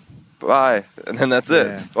 Okay, bye," and then that's it.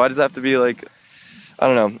 Yeah. Why does it have to be like? I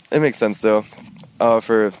don't know. It makes sense though. I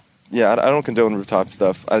don't condone rooftop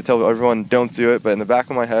stuff. I tell everyone don't do it, but in the back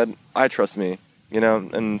of my head, I trust me,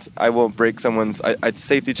 and I won't break someone's. I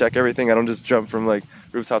safety check everything. I don't just jump from like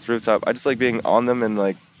rooftop to rooftop. I just like being on them and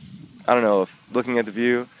like, I don't know, looking at the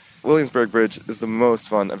view. Williamsburg Bridge is the most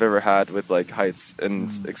fun I've ever had with like heights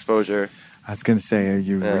and exposure. I was going to say,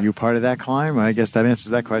 were you part of that climb? I guess that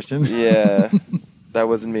answers that question. Yeah, that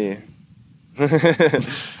wasn't me.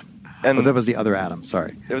 And that was the other Adam.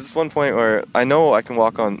 Sorry. There was this one point where I know I can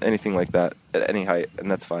walk on anything like that at any height, and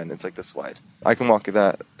that's fine. It's like this wide. I can walk at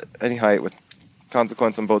that at any height with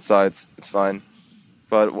consequence on both sides. It's fine.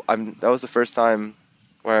 But that was the first time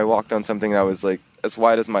where I walked on something that was like as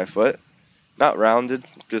wide as my foot. Not rounded,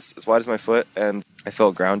 just as wide as my foot, and I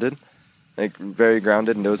felt grounded. Like very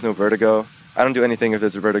grounded, and there was no vertigo. I don't do anything if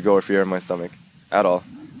there's a vertigo or fear in my stomach at all.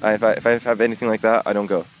 If I have anything like that, I don't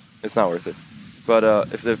go. It's not worth it. But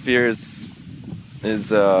if the fear is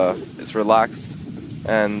relaxed,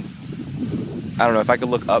 and I don't know, if I could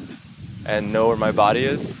look up and know where my body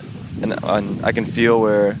is, and I can feel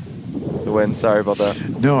where the wind. Sorry about that.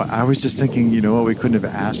 No, I was just thinking, we couldn't have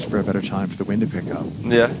asked for a better time for the wind to pick up.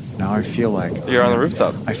 Yeah. Now I feel like you're on the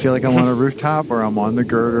rooftop. I feel like I'm on a rooftop, or I'm on the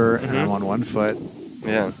girder, and I'm on one foot.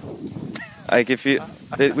 Yeah. Like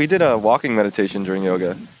we did a walking meditation during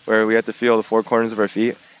yoga where we had to feel the four corners of our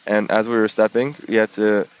feet. And as we were stepping, we had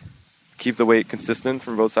to keep the weight consistent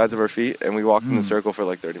from both sides of our feet, and we walked in the circle for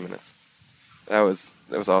like 30 minutes. That was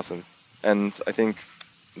awesome, and I think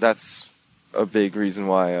that's a big reason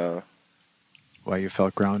why you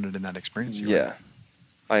felt grounded in that experience. Yeah,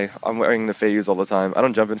 I'm wearing the Feiyus all the time. I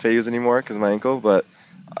don't jump in Feiyus anymore because of my ankle, but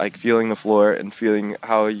like feeling the floor and feeling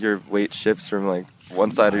how your weight shifts from like one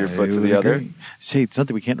side of your foot to the other. See,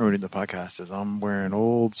 something we can't ruin in the podcast is I'm wearing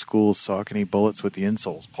old school Saucony bullets with the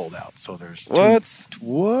insoles pulled out. So there's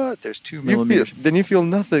what? There's 2 millimeters. Then you feel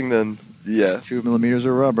nothing then. Yeah. There's 2 millimeters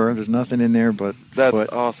of rubber. There's nothing in there but That's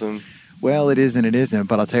foot. awesome. Well, it is and it isn't,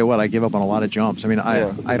 but I'll tell you what, I give up on a lot of jumps. I mean,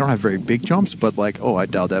 I don't have very big jumps, but like, I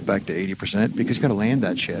dialed that back to 80% because you got to land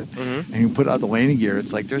that shit. Mm-hmm. And you put out the landing gear,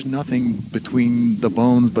 it's like there's nothing between the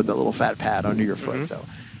bones but that little fat pad under your foot. Mm-hmm. So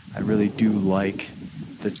I really do like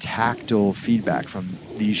the tactile feedback from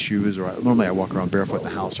these shoes, or normally I walk around barefoot in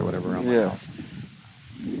the house or whatever around my house.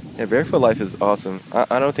 Yeah, barefoot life is awesome.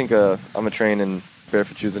 I don't think I'm going to train in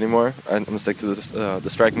barefoot shoes anymore. I'm going to stick to the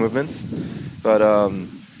strike movements. But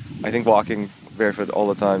I think walking barefoot all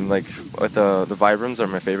the time, like with the Vibrams are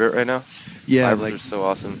my favorite right now. Yeah, Vibrams are so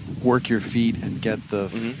awesome. Work your feet and get the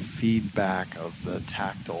feedback of the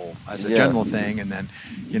tactile as a general thing, and then,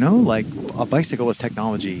 like a bicycle is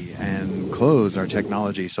technology and clothes are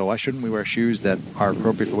technology. So why shouldn't we wear shoes that are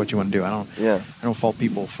appropriate for what you want to do? I don't fault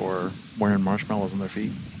people for wearing marshmallows on their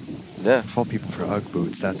feet. Yeah, I fault people for UGG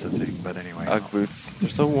boots. That's the thing. But anyway, UGG boots, they're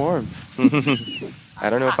so warm. I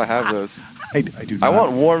don't know if I have those. I do not. I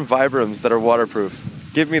want warm Vibrams that are waterproof.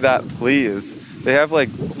 Give me that, please. They have like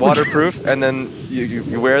waterproof, and then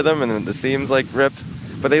you wear them, and then the seams like rip,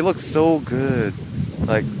 but they look so good,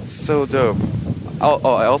 like so dope.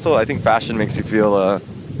 I think fashion makes you feel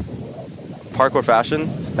parkour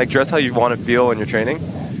fashion, like dress how you want to feel when you're training.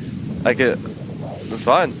 Like it's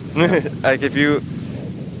fun. Like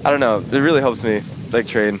I don't know, it really helps me like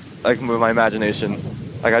train, like with my imagination.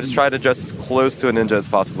 Like I just try to dress as close to a ninja as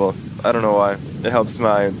possible. I don't know why. It helps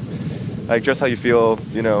my like dress how you feel,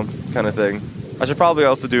 kind of thing. I should probably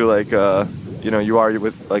also do like you are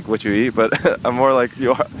with like what you eat, but I'm more like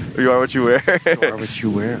you are what you wear. You are what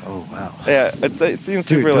you wear. Oh wow. Yeah, it seems Dude,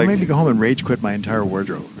 super don't like. make me go home and rage quit my entire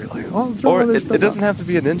wardrobe. Be like, it doesn't have to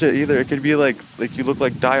be a ninja either. It could be like you look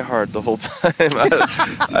like Die Hard the whole time.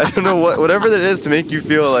 I don't know whatever that is to make you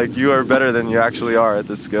feel like you are better than you actually are at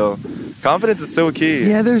this skill. Confidence is so key.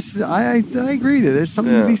 Yeah, I agree that there's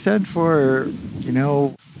something to be said for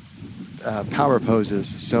power poses.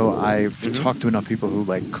 So I've talked to enough people who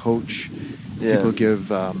like coach. People who give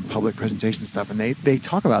public presentation stuff, and they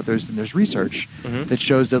talk about there's research that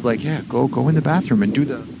shows that like go in the bathroom and do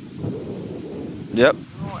the. Yep.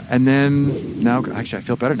 And then now, actually, I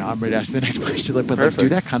feel better now. I'm ready to ask the next question. But like, do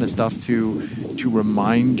that kind of stuff to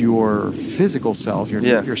remind your physical self,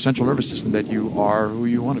 your central nervous system, that you are who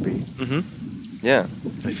you want to be. Mm-hmm. Yeah.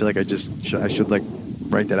 I feel like I should like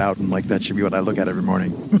write that out, and like that should be what I look at every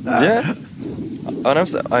morning. Yeah. when I'm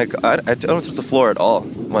like I don't touch the floor at all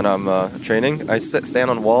when I'm training. I stand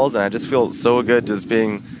on walls and I just feel so good just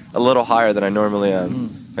being a little higher than I normally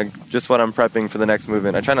am. Like just when I'm prepping for the next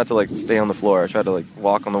movement, I try not to like stay on the floor. I try to like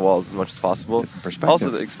walk on the walls as much as possible. Also,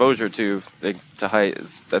 the exposure to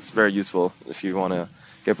height that's very useful if you want to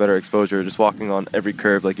get better exposure. Just walking on every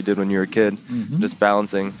curve like you did when you were a kid, just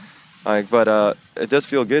balancing. But it does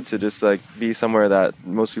feel good to just like be somewhere that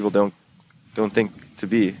most people don't think to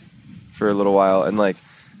be for a little while, and like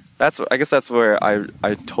I guess that's where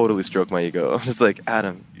I totally stroke my ego. I'm just like,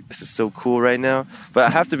 Adam, this is so cool right now, but I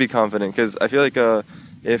have to be confident because I feel like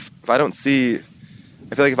if I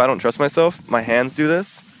don't trust myself, my hands do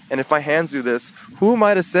this. And if my hands do this, who am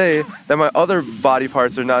I to say that my other body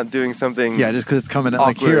parts are not doing something? Yeah, just because it's coming out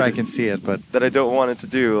like here, I can see it, but that I don't want it to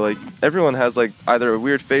do. Like everyone has like either a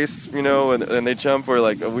weird face, and they jump, or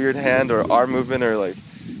like a weird hand or arm movement, or like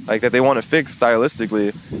that they want to fix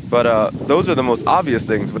stylistically. But those are the most obvious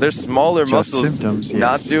things. But there's smaller muscles symptoms,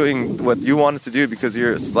 not doing what you want it to do because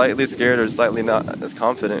you're slightly scared or slightly not as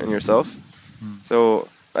confident in yourself. So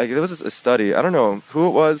like there was a study. I don't know who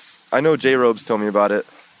it was. I know Jay Robes told me about it.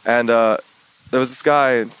 And there was this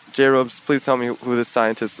guy, Jay Robes. Please tell me who this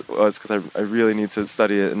scientist was, because I really need to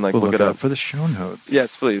study it and like we'll look it up for the show notes.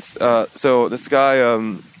 Yes, please. So this guy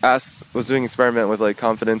was doing an experiment with like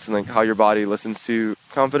confidence and like how your body listens to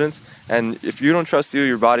confidence. And if you don't trust you,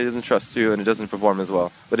 your body doesn't trust you, and it doesn't perform as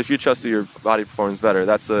well. But if you trust you, your body performs better.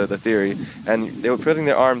 That's the theory. And they were putting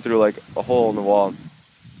their arm through like a hole in the wall, and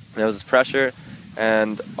there was this pressure,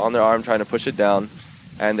 and on their arm trying to push it down,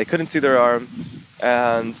 and they couldn't see their arm.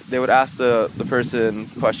 And they would ask the person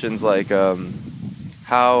questions like,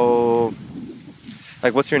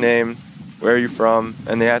 what's your name? Where are you from?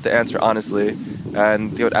 And they had to answer honestly.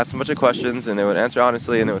 And they would ask a bunch of questions, and they would answer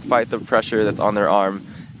honestly, and they would fight the pressure that's on their arm.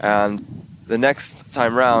 And the next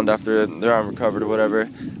time round, after their arm recovered or whatever,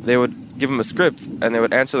 they would give them a script, and they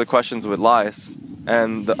would answer the questions with lies.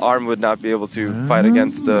 And the arm would not be able to fight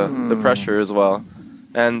against the pressure as well.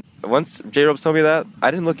 And once J. Robes told me that,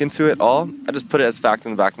 I didn't look into it all. I just put it as fact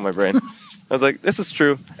in the back of my brain. I was like, this is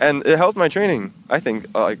true. And it helped my training, I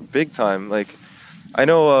think, like big time. Like, I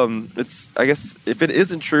know I guess if it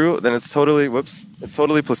isn't true, then it's totally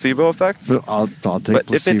placebo effect. So I'll take but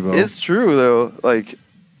placebo. If it is true though, like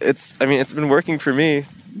it's been working for me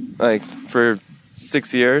like for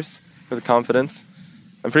 6 years with confidence.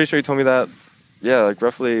 I'm pretty sure you told me that, yeah, like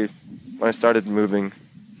roughly when I started moving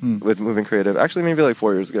with Moving Creative. Actually, maybe like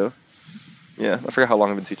 4 years ago. Yeah, I forgot how long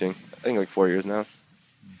I've been teaching. I think like 4 years now.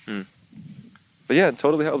 But yeah, it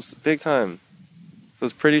totally helps big time.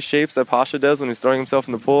 Those pretty shapes that Pasha does when he's throwing himself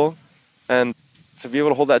in the pool, and to be able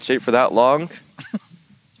to hold that shape for that long,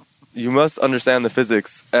 you must understand the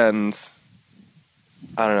physics, and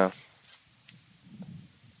I don't know.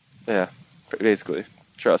 Yeah, basically,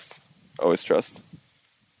 trust. Always trust.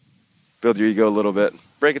 Build your ego a little bit.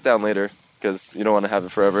 Break it down later, because you don't want to have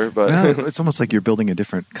it forever. But it's almost like you're building a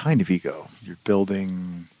different kind of ego. You're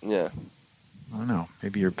building... Yeah. I don't know.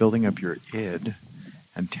 Maybe you're building up your id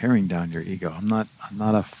and tearing down your ego. I'm not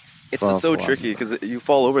a... It's just so tricky because you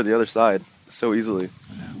fall over the other side so easily.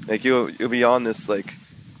 Like you'll be on this like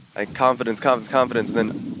confidence, and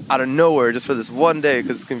then out of nowhere, just for this one day,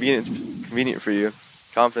 because it's convenient for you,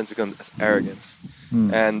 confidence becomes arrogance,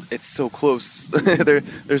 and it's so close.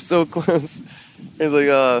 they're so close. It's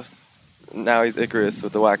like now he's Icarus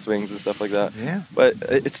with the wax wings and stuff like that. Yeah. But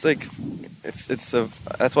it's like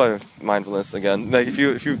that's why mindfulness again. Like if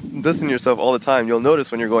you listen to yourself all the time, you'll notice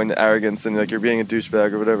when you're going to arrogance and like you're being a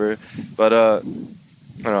douchebag or whatever. But I don't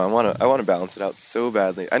know. I want to balance it out so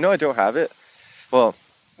badly. I know I don't have it. Well,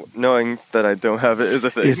 knowing that I don't have it is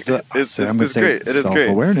a thing. It's great. It is great.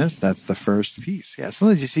 Self-awareness. That's the first piece. Yeah.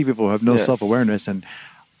 Sometimes you see people who have no self-awareness, and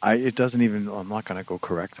it doesn't even. I'm not going to go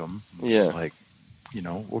correct them. Yeah. Like,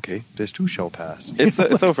 okay, this too shall pass. It's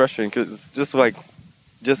so frustrating because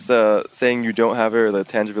just saying you don't have it or the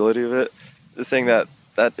tangibility of it, just saying that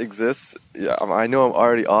exists. Yeah, I know I'm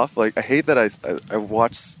already off. Like I hate that I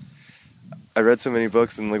read so many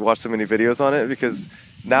books and like watched so many videos on it, because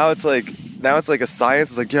now it's like a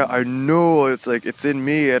science. It's like, yeah, I know it's like it's in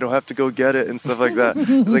me. I don't have to go get it and stuff like that.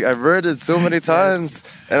 It's like I've read it so many times,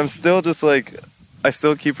 and I'm still just like I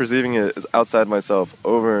still keep perceiving it as outside myself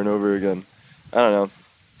over and over again. I don't know.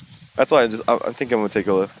 That's why I think I'm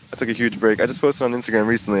gonna I took a huge break. I just posted on Instagram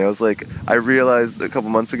recently. I was like, I realized a couple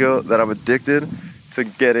months ago that I'm addicted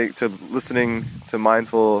to listening to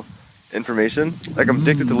mindful information. Like I'm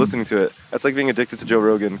addicted to listening to it. That's like being addicted to Joe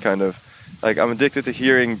Rogan, kind of. Like I'm addicted to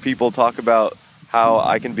hearing people talk about how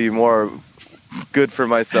I can be more good for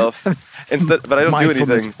myself. But I don't do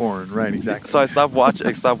Mindfulness anything. porn, right? Exactly. So I stopped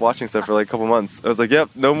watching stuff for like a couple months. I was like, yep,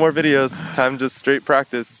 no more videos. Time to just straight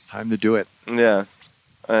practice. Time to do it. Yeah,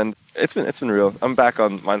 and it's been real. I'm back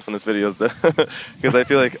on mindfulness videos though, because I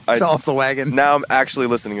feel like I Fell off the wagon. now I'm actually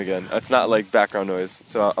listening again. It's not like background noise,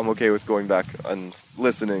 so I'm okay with going back and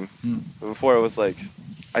listening. But before it was like,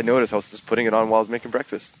 I noticed I was just putting it on while I was making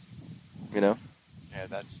breakfast. You know? Yeah,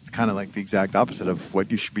 that's kind of like the exact opposite of what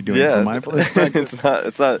you should be doing Yeah, for mindfulness practice.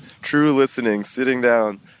 it's not true listening, sitting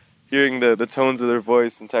down, hearing the tones of their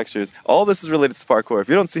voice and textures. All this is related to parkour. If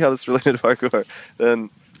you don't see how this is related to parkour, then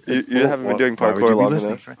you haven't been doing why would you parkour be long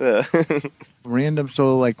listening, enough. right? Yeah.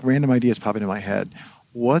 Random ideas pop into my head.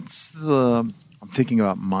 I'm thinking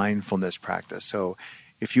about mindfulness practice. So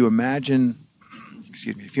if you imagine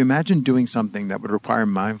doing something that would require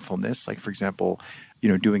mindfulness, like for example,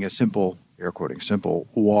 doing a simple, air quoting, simple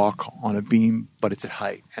walk on a beam, but it's at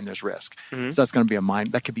height and there's risk. Mm-hmm. So that's going to be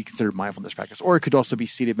that could be considered mindfulness practice, or it could also be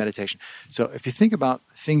seated meditation. So if you think about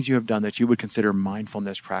things you have done that you would consider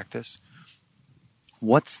mindfulness practice,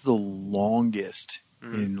 what's the longest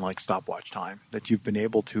in like stopwatch time that you've been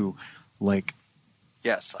able to like,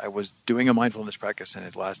 yes, I was doing a mindfulness practice and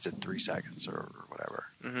it lasted 3 seconds or whatever.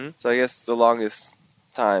 Mm-hmm. So I guess the longest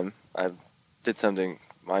time I did something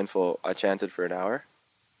mindful, I chanted for an hour.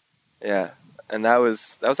 Yeah, and that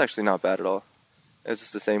was actually not bad at all. It was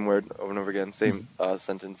just the same word over and over again, same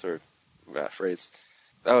sentence or phrase.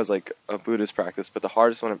 That was like a Buddhist practice, but the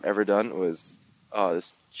hardest one I've ever done was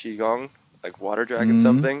this Qigong, like water dragon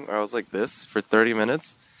something, where I was like this for 30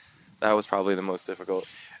 minutes. That was probably the most difficult.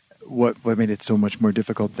 What made it so much more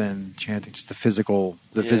difficult than chanting? Just the physical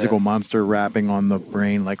monster rapping on the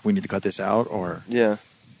brain, like we need to cut this out, or yeah,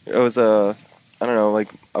 it was I don't know, like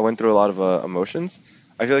I went through a lot of emotions.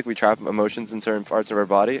 I feel like we trap emotions in certain parts of our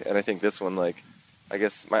body, and I think this one, like, I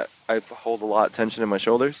guess I hold a lot of tension in my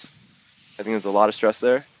shoulders. I think there's a lot of stress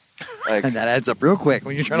there. Like, and that adds up real quick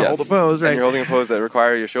when you're trying to hold a pose, right? And you're holding a pose that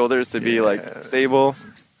require your shoulders to be like stable,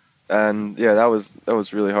 and yeah, that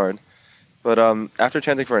was really hard. But after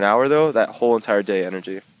chanting for an hour, though, that whole entire day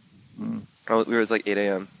energy. It was like 8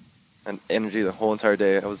 a.m. and energy the whole entire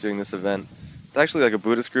day. I was doing this event. It's actually like a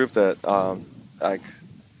Buddhist group that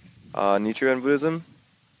Nichiren Buddhism.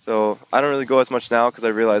 So I don't really go as much now because I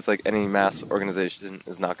realize like any mass organization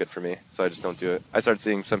is not good for me. So I just don't do it. I started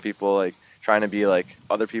seeing some people like trying to be like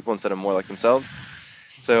other people instead of more like themselves.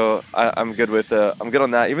 So I'm good with I'm good on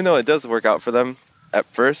that. Even though it does work out for them at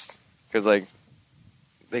first, because like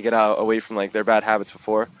they get out away from like their bad habits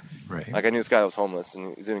before. Right. Like I knew this guy that was homeless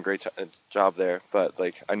and he's doing a great job there. But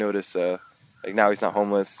like I noticed like now he's not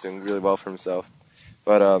homeless. He's doing really well for himself.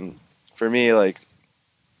 But for me, like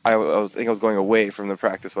I was going away from the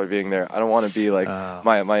practice by being there. I don't want to be like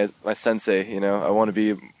my sensei, you know. I want to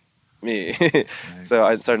be me. Right. So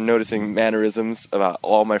I started noticing mannerisms about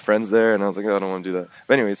all my friends there, and I was like, oh, I don't want to do that.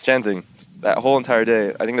 But anyways, chanting that whole entire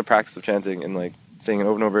day. I think the practice of chanting and like saying it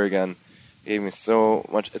over and over again gave me so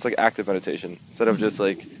much. It's like active meditation instead of just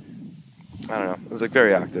like, I don't know. It was like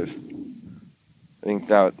very active. I think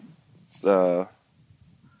that.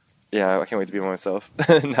 Yeah, I can't wait to be by myself.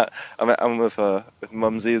 I'm with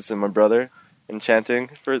Mumsies and my brother, and chanting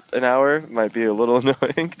for an hour might be a little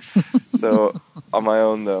annoying. So on my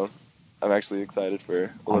own, though, I'm actually excited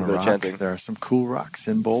for a little bit of chanting. There are some cool rocks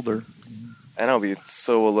in Boulder. And I'll be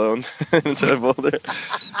so alone in Boulder.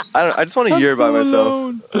 I just want a year by myself.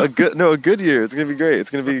 Alone. A good year. It's gonna be great. It's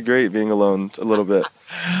gonna be great being alone a little bit.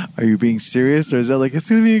 Are you being serious, or is that like it's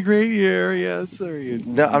gonna be a great year? Yes. Or you?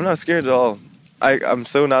 No, I'm not scared at all. I'm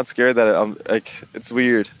so not scared that I'm like it's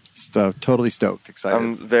weird. Totally stoked, excited.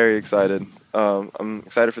 I'm very excited. I'm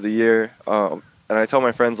excited for the year. And I tell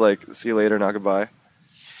my friends like, see you later, not goodbye.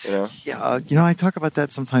 You know? Yeah, I talk about that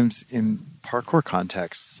sometimes in parkour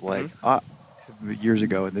contexts. Like years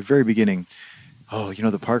ago, in the very beginning,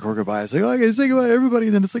 the parkour goodbye. It's like, I gotta say goodbye to everybody.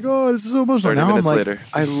 And then it's like, oh, this is so emotional. Now I'm like, later.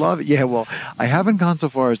 I love it. Yeah, well, I haven't gone so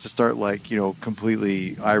far as to start like,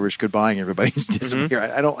 completely Irish goodbying everybody just disappear.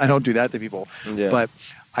 I don't do that to people. Yeah. But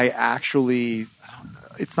I actually,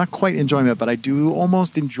 it's not quite enjoyment, but I do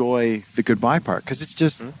almost enjoy the goodbye part because it's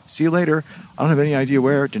just, see you later. I don't have any idea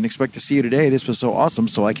where. Didn't expect to see you today. This was so awesome.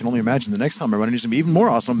 So I can only imagine the next time I run into you, it's going to be even more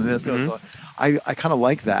awesome than this. So I kind of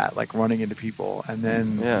like that, like running into people. And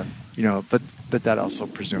then, but that also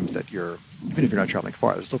presumes that even if you're not traveling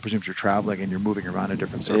far, it still presumes you're traveling and you're moving around a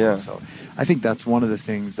different circle. Yeah. So I think that's one of the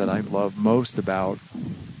things that I love most about,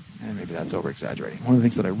 and maybe that's over-exaggerating, one of the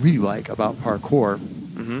things that I really like about parkour,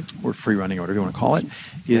 or free running, or whatever you want to call it,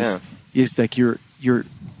 is that you're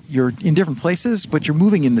in different places, but you're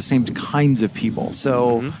moving in the same kinds of people.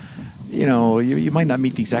 So, you might not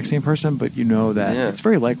meet the exact same person, but you know that Yeah. it's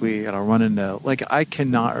very likely that I'll run into, like, I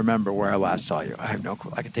cannot remember where I last saw you. I have no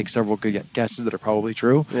clue. I could take several good guesses that are probably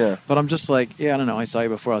true. Yeah. But I'm just like, I don't know. I saw you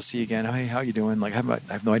before. I'll see you again. Hey, how you doing? Like, I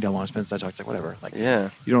have no idea how long it's been since I talked. Like, whatever. Like, Yeah.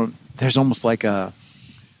 there's almost like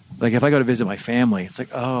if I go to visit my family, it's like,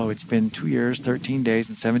 oh, it's been 2 years, 13 days,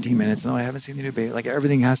 and 17 minutes. No, I haven't seen the new baby. Like,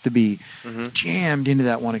 everything has to be jammed into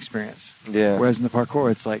that one experience. Yeah. Whereas in the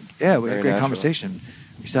parkour, it's like, we had a Very great natural. conversation.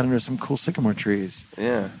 We sat under some cool sycamore trees.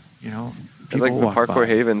 Yeah. People It's like the walk parkour by.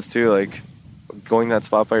 havens too. Like going that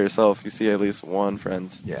spot by yourself, you see at least one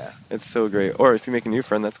friend. Yeah. It's so great. Or if you make a new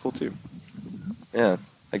friend, that's cool too. Yeah,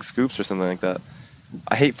 like Scoops or something like that.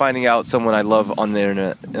 I hate finding out someone I love on the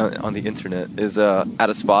internet is at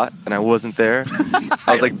a spot and I wasn't there.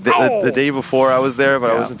 I was like the day before I was there,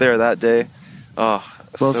 but I wasn't there that day. Oh,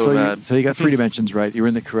 Well, so bad. so you got 3 dimensions right. You were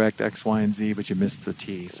in the correct X, Y, and Z, but you missed the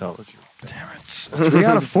T. So it was Damn it. 3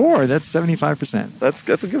 out of 4. That's 75%.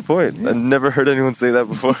 That's a good point. Yeah. I've never heard anyone say that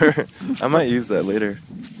before. I might use that later.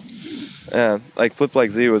 Yeah, like Flip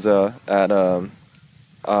Like Z was at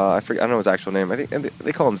I forget, I don't know his actual name. I think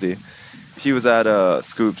they call him Z. He was at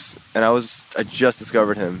Scoops, and I just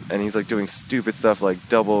discovered him, and he's like doing stupid stuff like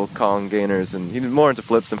double Kong gainers, and he's more into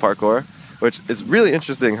flips than parkour, which is really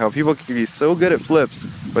interesting. How people can be so good at flips,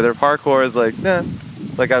 but their parkour is like, nah.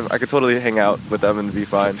 Like I could totally hang out with them and be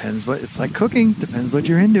fine. Depends it's like cooking. Depends what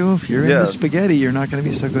you're into. If you're into spaghetti, you're not going to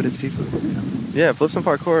be so good at seafood. Yeah, flips and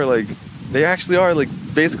parkour, like they actually are like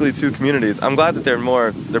basically 2 communities. I'm glad that they're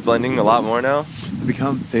blending a lot more now.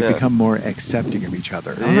 They've become more accepting of each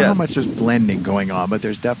other. I don't know how much there's blending going on, but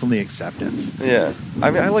there's definitely acceptance. Yeah,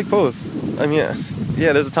 I mean I like both. I mean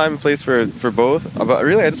yeah, there's a time and place for both. But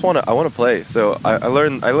really, I want to play. So I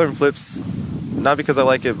learned flips not because I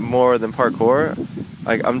like it more than parkour.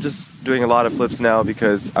 Like I'm just doing a lot of flips now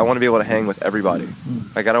because I want to be able to hang with everybody.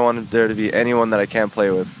 Like I don't want there to be anyone that I can't play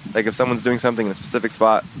with. Like if someone's doing something in a specific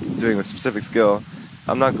spot, doing a specific skill,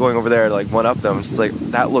 I'm not going over there to like one up them. It's just like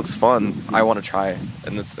that looks fun. I want to try it,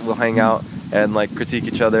 and we'll hang out and like critique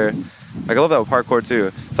each other. Like I love that with parkour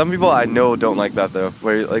too. Some people I know don't like that though,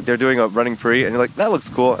 where like they're doing a running pre and you're like that looks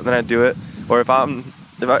cool, and then I do it. Or if I'm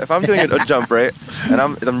doing a jump right, and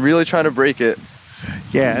I'm really trying to break it.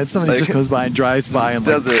 Yeah, it's somebody just goes by and drives by and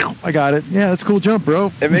does like, I got it. Yeah, that's a cool jump,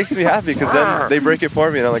 bro. It makes me happy because then they break it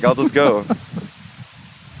for me, and I'm like, I'll just go.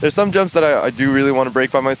 There's some jumps that I do really want to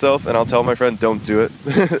break by myself, and I'll tell my friend, don't do it.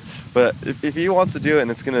 But if he wants to do it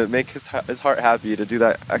and it's going to make his heart happy to do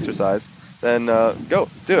that exercise, then go,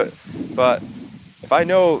 do it. But if I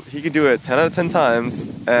know he can do it 10 out of 10 times,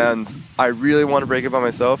 and I really want to break it by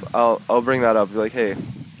myself, I'll bring that up. Be like, hey,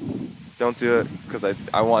 don't do it because I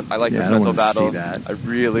like this mental battle. I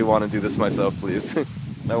really want to do this myself, please.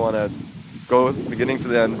 I want to go beginning to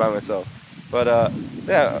the end by myself. But I'm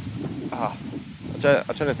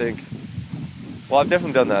trying to think. Well, I've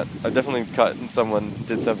definitely done that. I've definitely cut and someone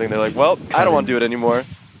did something. They're like, well, I don't want to do it anymore.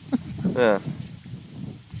 Yeah.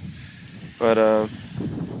 But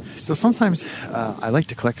so sometimes I like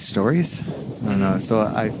to collect stories. I don't know.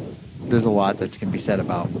 So there's a lot that can be said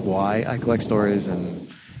about why I collect stories and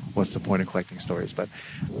what's the point of collecting stories. But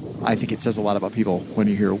I think it says a lot about people when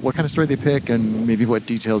you hear what kind of story they pick and maybe what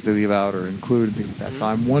details they leave out or include and things like that. So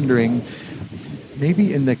I'm wondering,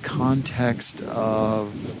 maybe in the context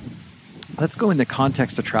of, let's go in the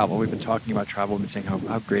context of travel. We've been talking about travel. We've been saying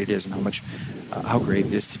how great it is and how great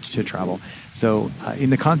it is to travel. So in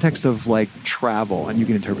the context of like travel, and you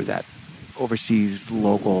can interpret that overseas,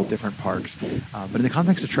 local, different parks. But in the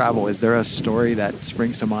context of travel, is there a story that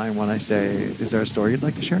springs to mind when I say, is there a story you'd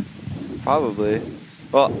like to share? Probably.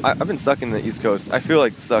 Well, I've been stuck in the East Coast. I feel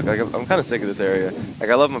like stuck. Like I'm kind of sick of this area. Like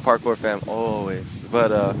I love my parkour fam always,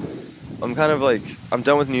 but I'm kind of like, I'm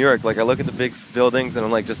done with New York. Like I look at the big buildings and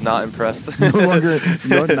I'm like just not impressed. No longer,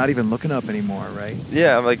 you're not even looking up anymore, right?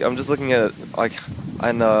 Yeah, I'm just looking at it, like,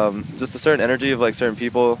 and just a certain energy of like certain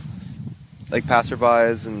people, like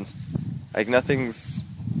passerbys, and like nothing's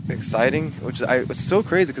exciting, which it's so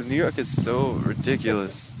crazy because New York is so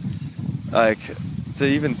ridiculous. Like to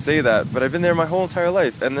even say that, but I've been there my whole entire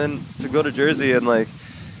life, and then to go to Jersey and like,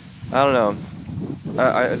 I don't know,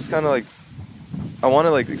 I just kind of like, I want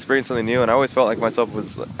to like experience something new, and I always felt like myself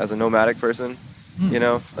was as a nomadic person, you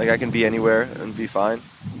know, like I can be anywhere and be fine.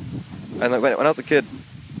 And like when I was a kid,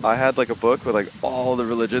 I had like a book with like all the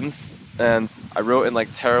religions, and I wrote in like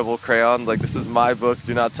terrible crayon, like, this is my book,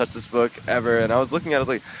 do not touch this book ever. And I was looking at it, I was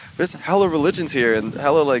like, there's hella religions here and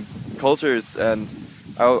hella like cultures, and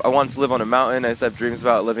I wanted to live on a mountain. I used to have dreams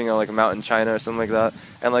about living on like a mountain in China or something like that.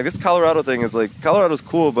 And like this Colorado thing is like, Colorado's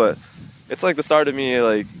cool, but it's like the start of me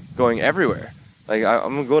like going everywhere. Like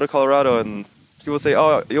I'm gonna go to Colorado and people say,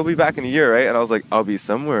 "Oh, you'll be back in a year, right?" And I was like, "I'll be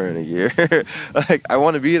somewhere in a year." Like, I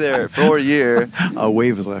want to be there for a year. I'll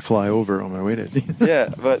wave as I fly over on my way to. Yeah,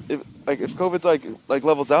 but if COVID's like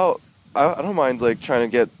levels out, I don't mind like trying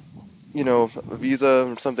to get, a visa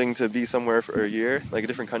or something to be somewhere for a year, like a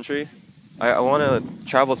different country. I want to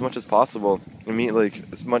travel as much as possible and meet like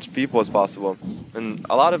as much people as possible. And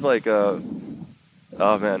a lot of like, oh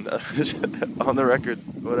man, on the record,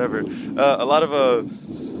 whatever. A lot of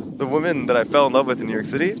the women that I fell in love with in New York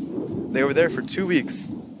City, they were there for 2 weeks.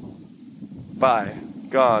 Bye,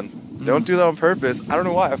 gone. Don't do that on purpose. I don't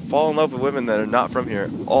know why. I fall in love with women that are not from here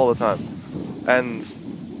all the time. And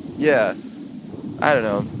yeah, I don't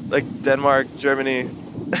know. Like Denmark, Germany,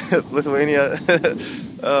 Lithuania.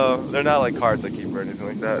 They're not like cards I keep or anything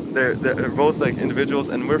like that. They're both like individuals,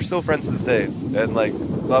 and we're still friends to this day, and like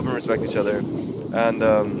love and respect each other. And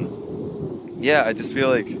yeah, I just feel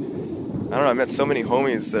like, I don't know, I met so many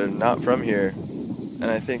homies that are not from here, and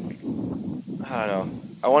I think, I don't know,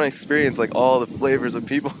 I want to experience like all the flavors of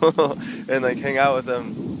people and like hang out with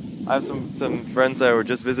them. I have some friends that were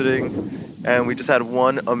just visiting, and we just had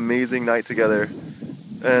one amazing night together,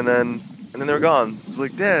 and then they were gone. It was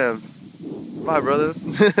like, damn, bye, brother.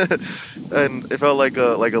 And it felt like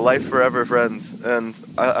a life forever friends, and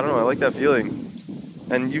I don't know, I like that feeling.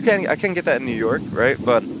 And I can't get that in New York, right?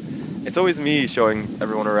 But it's always me showing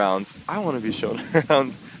everyone around. I want to be shown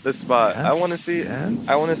around this spot. Yes, I want to see. yes.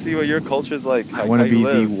 I want to see what your culture's like. I want to be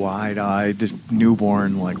the live. wide-eyed, just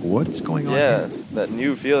newborn, like, what's going on Yeah, here? that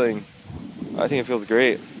new feeling. I think it feels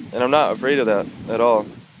great, and I'm not afraid of that at all.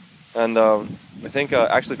 And I think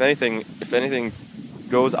actually, if anything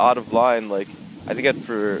goes out of line, like I think I'd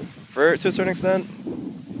prefer it to a certain extent.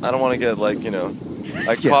 I don't want to get like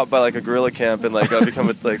caught by like a guerrilla camp and like become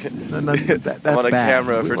a, like That's I'm on a bad.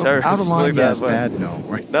 camera for terrorists. Out of line, like yes, that, bad, no.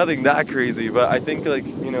 Right. Nothing that crazy, but I think like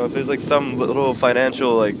if there's like some little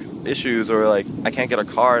financial like issues, or like I can't get a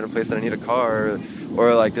car in a place that I need a car,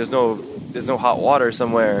 or like there's no hot water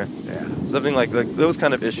somewhere. Yeah. Something like those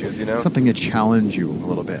kind of issues, Something to challenge you a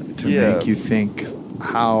little bit, to Yeah. make you think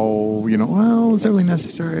how, well, is that really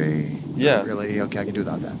necessary? Yeah. Not really, okay, I can do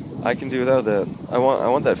without that. I can do without that. I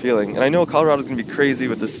want that feeling, and I know Colorado's gonna be crazy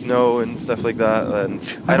with the snow and stuff like that. And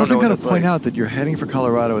I don't know what going that's to point like. out that you're heading for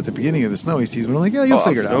Colorado at the beginning of the snowy season. We're like, yeah, you'll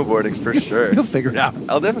figure I'm it out. snowboarding for sure. You'll figure it out.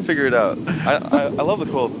 I'll definitely figure it out. I love the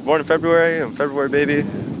cold. Born in February, I'm a February baby,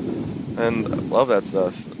 and I love that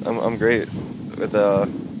stuff. I'm great with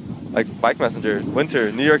like Bike Messenger,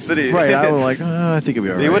 winter, New York City. Right, I was like, I think it'll be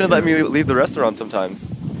all right. They wouldn't let me leave the restaurant sometimes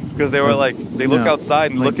because they were like, they look No.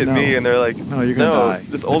 outside and Like, look at no. me, and they're like, No, you're gonna die.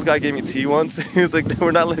 This old guy gave me tea once. He was like, no,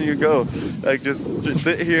 we're not letting you go. Like, just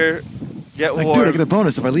sit here, get Like, warm. dude, I get a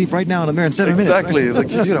bonus if I leave right now and I'm there in 7 minutes. Exactly. It's like,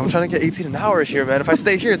 dude, I'm trying to get 18 an hour here, man. If I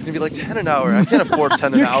stay here, it's gonna be like 10 an hour. I can't afford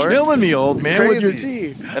 10 an You're hour. killing me, old man, with your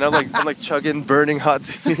Crazy. tea. And I'm like chugging burning hot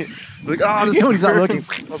tea. Like, this You know, he's not looking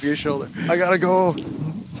burns. over your shoulder. I gotta go.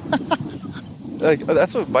 Like,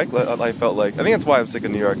 that's what bike life felt like. I think that's why I'm sick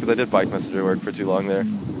of New York, because I did Bike Messenger work for too long there.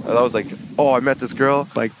 I was like, I met this girl.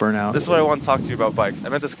 Bike burnout. This is what I want to talk to you about bikes. I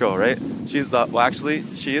met this girl, right? She's actually,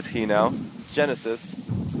 she is he now. Genesis.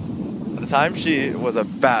 At the time, she was a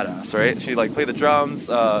badass, right? She like played the drums.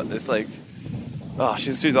 It's like,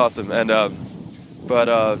 she's awesome. And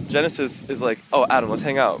but Genesis is like, Adam, let's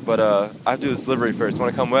hang out. But I have to do this delivery first.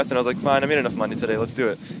 Want to come with? And I was like, fine. I made enough money today. Let's do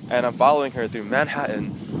it. And I'm following her through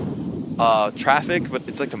Manhattan. Traffic, but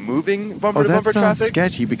it's like a moving bumper to that bumper sounds traffic.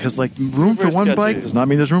 sketchy because like room for Super one sketchy. bike does not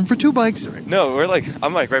mean there's room for two bikes. No,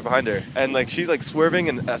 I'm like right behind her, and like she's like swerving,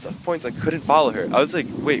 and at some points I couldn't follow her. I was like,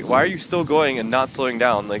 wait, why are you still going and not slowing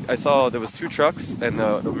down? Like I saw there was 2 trucks, and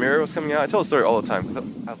the mirror was coming out. I tell the story all the time because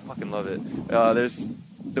I fucking love it.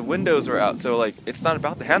 The windows were out, so like it's not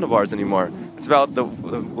about the handlebars anymore. It's about the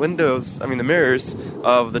windows. I mean the mirrors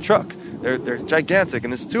of the truck. They're gigantic,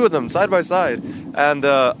 and there's 2 of them side by side. And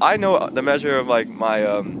I know the measure of like my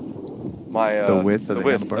The width of the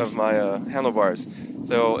handlebars? of my handlebars.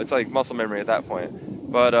 So it's like muscle memory at that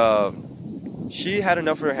point. But she had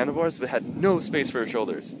enough for her handlebars, but had no space for her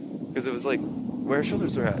shoulders because it was like where her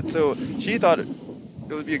shoulders were at. So she thought it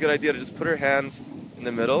would be a good idea to just put her hand in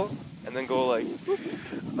the middle and then go like.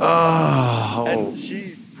 Oh. And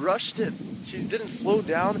she brushed it. She didn't slow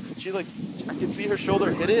down. I could see her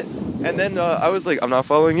shoulder hit it. And then I was like, I'm not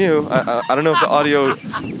following you. I don't know if the audio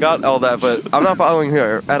got all that, but I'm not following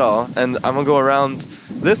her at all. And I'm going to go around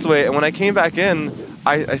this way. And when I came back in,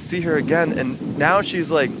 I see her again. And now she's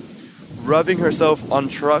like rubbing herself on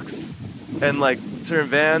trucks and like certain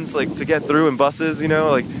vans, like to get through, and buses,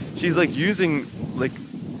 like she's like using like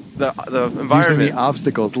the Using environment. the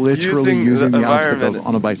obstacles, literally using the obstacles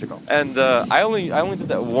on a bicycle. And I only did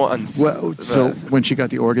that once. Well, so when she got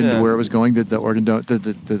the organ to where it was going, did the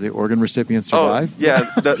organ recipient survive? Oh, yeah,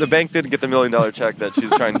 the bank did get the $1 million check that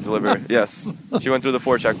she's trying to deliver. Yes, she went through the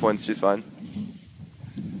 4 checkpoints. She's fine.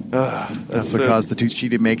 That's because she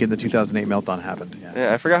didn't make it. The 2008 meltdown happened.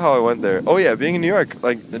 Yeah, I forgot how I went there. Oh yeah, being in New York,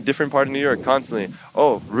 like a different part of New York, constantly.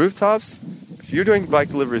 Oh, rooftops. If you're doing bike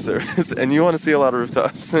delivery service and you want to see a lot of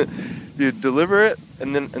rooftops, you deliver it,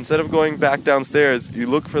 and then instead of going back downstairs, you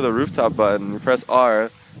look for the rooftop button, you press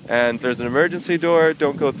R, and if there's an emergency door,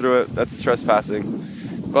 don't go through it. That's trespassing.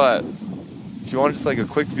 But if you want just like a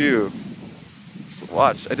quick view, just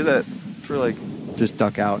watch. I did that for like just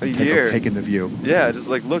duck out and take in the view. Yeah, just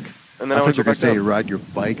like look. And then I thought you were going to say you up. ride your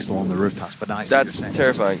bikes along the rooftops, but not. That's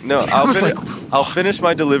terrifying. No, I'll finish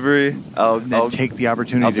my delivery. I'll take the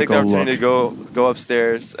opportunity to go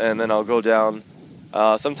upstairs, and then I'll go down.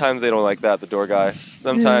 Sometimes they don't like that, the door guy.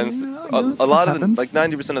 Sometimes a lot of them, like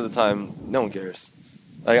 90% of the time, no one cares.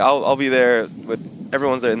 Like I'll be there with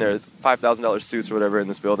everyone's in their $5,000 suits or whatever in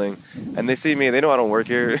this building, and they see me. They know I don't work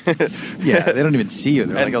here. Yeah, they don't even see you.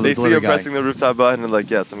 They're like, oh, they see you pressing the rooftop button and like,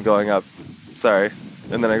 yes, I'm going up. Sorry,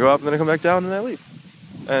 and then I go up and then I come back down and I leave.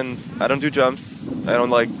 And I don't do jumps. I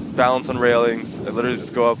don't like balance on railings. I literally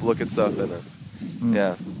just go up, look at stuff, and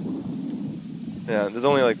yeah. There's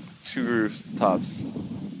only like 2 rooftops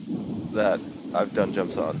that I've done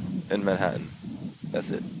jumps on in Manhattan.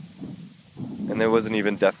 That's it. And there wasn't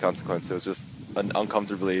even death consequence. It was just an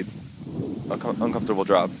uncomfortable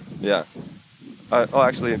drop. Yeah.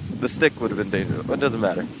 Actually, the stick would have been dangerous. But it doesn't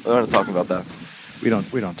matter. We're not talking about that. We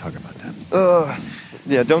don't talk about that.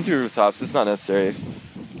 Yeah, don't do rooftops. It's not necessary.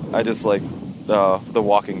 I just like the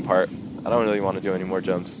walking part. I don't really want to do any more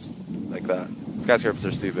jumps like that. Skyscrapers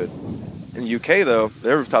are stupid. In the UK, though,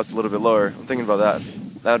 their rooftop's a little bit lower. I'm thinking about that.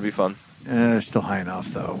 That would be fun. They're still high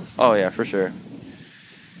enough, though. Oh, yeah, for sure.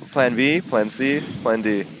 Plan B, Plan C, Plan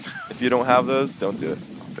D. If you don't have those, don't do it.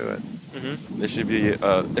 Don't do it. Mm-hmm. There should be,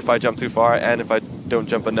 if I jump too far and if I don't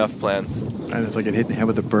jump enough plans. And if I get hit in the head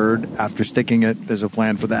with a bird after sticking it, there's a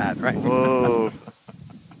plan for that, right? Whoa.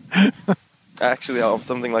 Actually,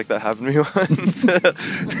 something like that happened to me once.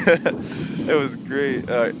 It was great.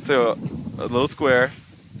 All right, so a little square.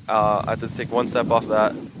 I had to take one step off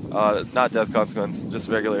that. Not death consequence, just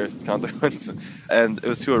regular consequence. And it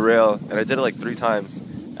was to a rail, and I did it like 3 times.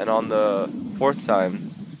 And on the 4th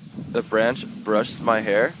time, the branch brushed my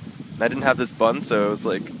hair. And I didn't have this bun, so it was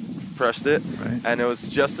like, brushed it. Right. And it was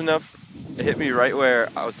just enough, it hit me right where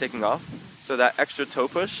I was taking off. So that extra toe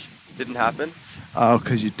push didn't happen. Oh,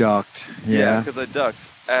 because you ducked. Yeah, because I ducked.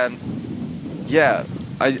 And yeah,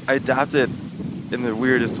 I adapted in the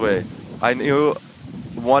weirdest way. I knew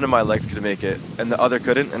one of my legs could make it and the other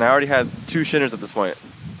couldn't, and I already had 2 shinners at this point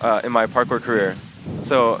in my parkour career.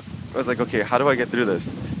 So I was like, okay, how do I get through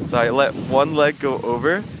this? So I let one leg go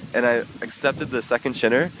over and I accepted the second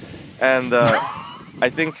shinner, and I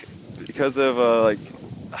think because of I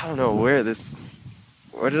don't know where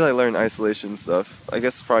did I learn isolation stuff? I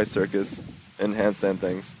guess probably circus and handstand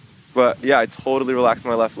things. But yeah, I totally relaxed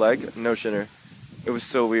my left leg, no shinner. It was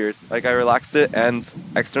so weird. Like I relaxed it and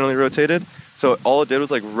externally rotated. So all it did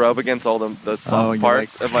was like rub against all the soft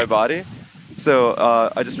parts of my body. So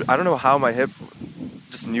I don't know how my hip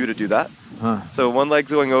just knew to do that. Huh. So one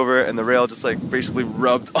leg's going over and the rail just like basically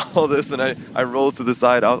rubbed all this, and I rolled to the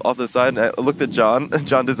side, off the side, and I looked at John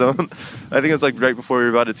DeZone. I think it was like right before we were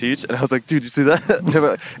about to teach, and I was like, dude, you see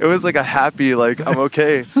that? It was like a happy, like, I'm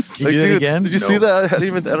okay. Can like, you do that again? Did you see that? I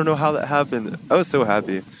don't know how that happened. I was so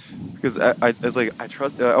happy. Because I was like,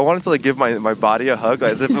 I wanted to like give my body a hug,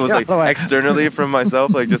 as if it was like externally from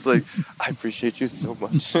myself, like just like, I appreciate you so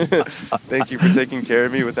much. Thank you for taking care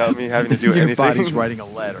of me without me having to do anything. Your body's writing a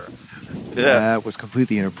letter. Yeah. That was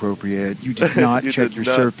completely inappropriate. You did not check your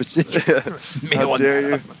surfaces. How dare you?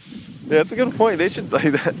 Yeah, that's a good point. They should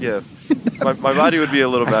like that. Yeah, my body would be a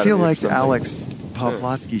little bad. I feel like Alex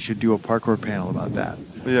Pavlotsky should do a parkour panel about that.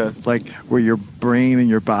 Yeah. Like where your brain and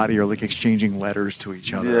your body are like exchanging letters to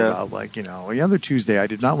each other about like, the other Tuesday I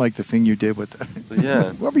did not like the thing you did with the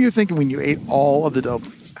Yeah. What were you thinking when you ate all of the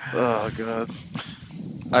dumplings? Oh god.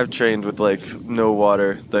 I've trained with like no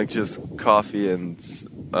water, like just coffee and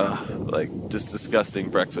like just disgusting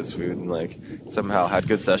breakfast food, and like somehow had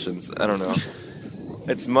good sessions. I don't know.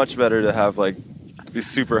 It's much better to have like be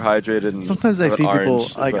super hydrated. And sometimes I have see an people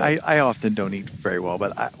orange, like but- I often don't eat very well,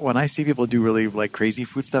 but when I see people do really like crazy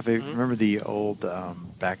food stuff, I Mm-hmm. remember the old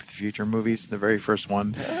Back to the Future movies, the very first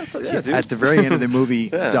one. Yeah, dude. At the very end of the movie,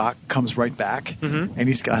 Yeah. Doc comes right back, Mhm. and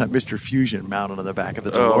he's got a Mr. Fusion mounted on the back of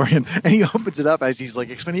the Oh. DeLorean, and he opens it up as he's like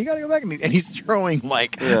explaining, "You got to go back," and he's throwing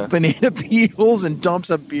like Yeah. banana peels and dumps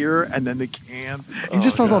of beer, and then the can. He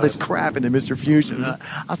just throws all God. this crap in the Mr. Fusion.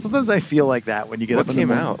 Sometimes I feel like that when you get What up in the came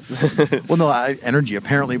morning. out? Well, no, energy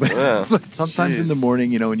apparently, but, Yeah. but sometimes in the Jeez.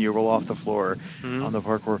 morning, when you roll off the floor Mhm. on the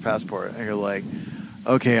parkour passport, and you're like,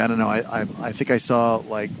 okay, I don't know, I think I saw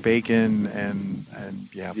like bacon and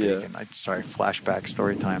Yeah. bacon. Sorry, flashback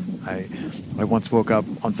story time. I once woke up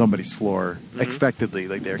on somebody's floor expectedly,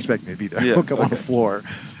 like they were expecting me to be there. I Yeah, woke up on the okay. floor,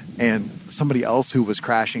 and somebody else who was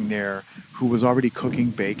crashing there, who was already cooking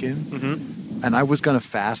bacon. Mhm. And I was going to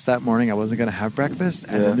fast that morning. I wasn't going to have breakfast.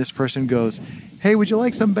 And Yeah. then this person goes, "Hey, would you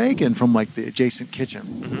like some bacon?" from like the adjacent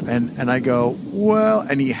kitchen. Mhm. And I go, "Well,"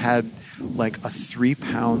 and he had like a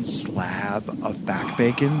 3-pound slab of back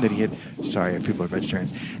bacon that he had, sorry if people are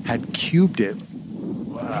vegetarians, had cubed it.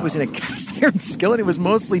 It was in a cast iron skillet. It was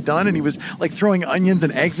mostly done, and he was like throwing onions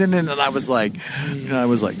and eggs in it. And I was like,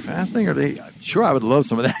 fasting? Or sure, I would love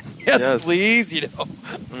some of that. Yes, please.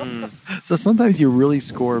 Mm. So sometimes you really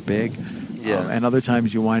score big, Yeah. and other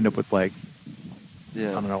times you wind up with like,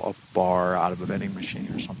 Yeah. I don't know, a bar out of a vending machine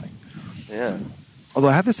or something. Yeah. Although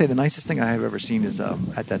I have to say, the nicest thing I have ever seen is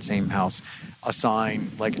at that same house, a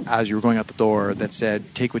sign like as you were going out the door that said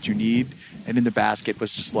 "Take what you need," and in the basket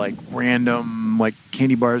was just like random like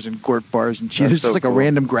candy bars and Gort bars and cheese. That's It's just so like a cool.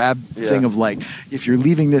 random grab Yeah. thing of like, if you're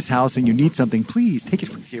leaving this house and you need something, please take it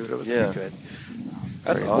with you. It was Yeah. really good.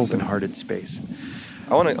 That's Very awesome. open-hearted space.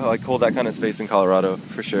 I want to like hold that kind of space in Colorado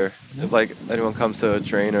for sure. If like anyone comes to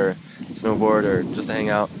train or snowboard or just to hang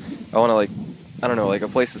out, I want to like, I don't know, like a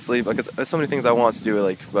place to sleep. Like there's so many things I want to do.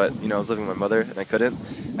 Like, but I was living with my mother and I couldn't.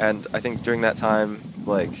 And I think during that time,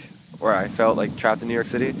 like where I felt like trapped in New York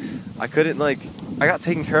City, I couldn't like, I got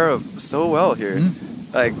taken care of so well here,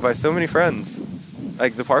 like by so many friends.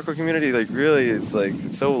 Like the parkour community, like really, it's like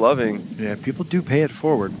it's so loving. Yeah, people do pay it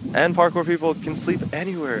forward. And parkour people can sleep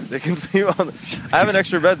anywhere. They can sleep on. I have an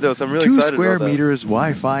extra bed though, so I'm really 2 excited square about that. meters,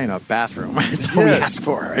 Wi-Fi, and a bathroom. That's all we Yeah. ask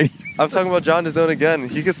for, right? I'm talking about John DeZone again.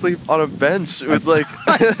 He could sleep on a bench with like.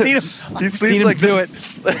 I've seen him. He I've sleeps seen him like do this.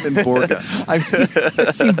 it in Borga. I've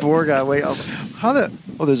seen Borga. Wait, how the?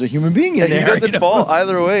 Oh, there's a human being in Yeah, he there. doesn't fall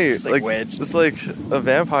either way. Just, like, wedged. Just like a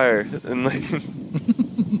vampire, and like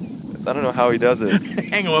I don't know how he does it.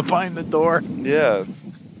 Hang him behind the door. Yeah,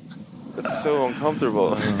 it's so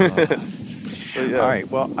uncomfortable. But yeah. All right.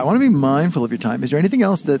 Well, I want to be mindful of your time. Is there anything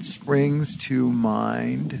else that springs to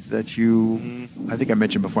mind that you? I think I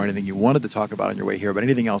mentioned before. Anything you wanted to talk about on your way here, but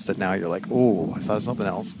anything else that now you're like, oh, I thought of something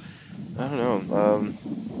else. I don't know.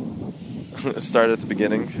 It started at the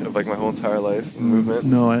beginning of like my whole entire life movement.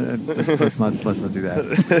 No, let's not do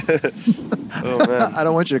that. Oh man. I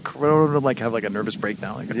don't want you to. I don't want to like have like a nervous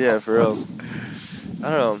breakdown. Like, Yeah, for real. I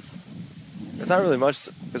don't know. It's not really much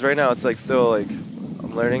because right now it's like still like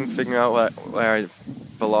I'm learning, figuring out where I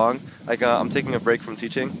belong. Like I'm taking a break from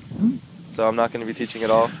teaching, so I'm not going to be teaching at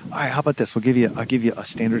all. All right, how about this? I'll give you a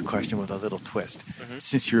standard question with a little twist.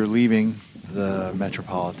 Since you're leaving the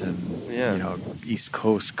metropolitan, Yeah. East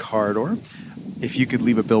Coast corridor, if you could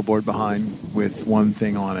leave a billboard behind with one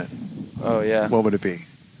thing on it, Oh yeah. what would it be?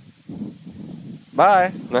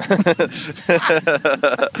 Bye. Could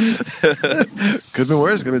have been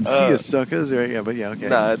worse. Could have been see Uh, you suckers. Or, yeah, but yeah, okay.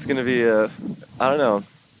 Nah, it's gonna be I don't know.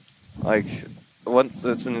 Like once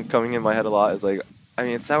that's been coming in my head a lot is like, I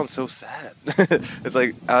mean, it sounds so sad. It's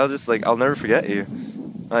like I'll never forget you.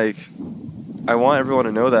 Like I want everyone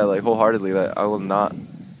to know that like wholeheartedly that I will not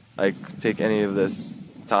like take any of this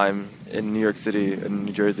time in New York City and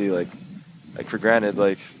New Jersey like for granted.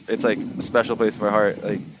 Like it's like a special place in my heart.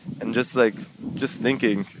 Like and just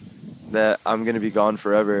thinking that I'm gonna be gone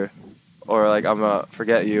forever, or like I'm gonna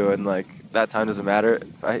forget you, and like that time doesn't matter.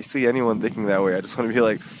 If I see anyone thinking that way, I just want to be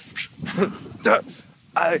like,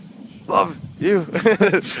 I love you.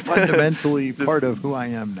 Fundamentally Just- part of who I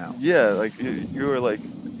am now. Yeah, like you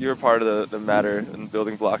were part of the matter and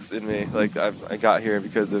building blocks in me. Like I got here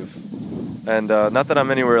because of, and not that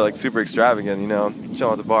I'm anywhere like super extravagant,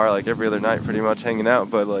 chilling at the bar like every other night, pretty much hanging out.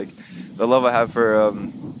 But like the love I have for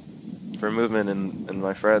movement and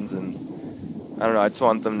my friends, and I don't know. I just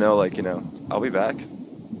want them to know like I'll be back,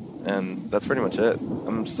 and that's pretty much it.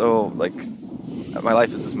 I'm so like my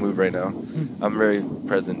life is this move right now. I'm very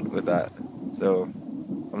present with that, so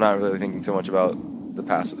I'm not really thinking too much about the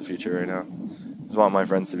past or the future right now. Just want my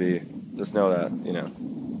friends to just know that,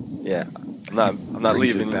 yeah, I'm not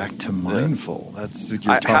Brings leaving. It back to Yeah. mindful. That's what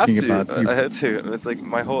you're talking about. I had to. It's like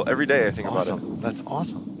my whole every day I think about it. That's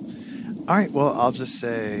awesome. All right. Well, I'll just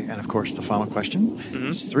say, and of course, the final question: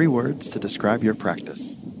 just 3 words to describe your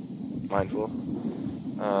practice. Mindful.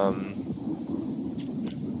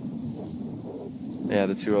 Yeah,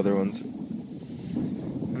 the 2 other ones.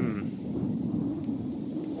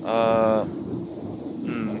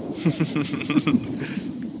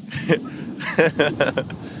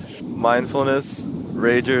 Mindfulness,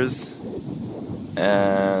 ragers,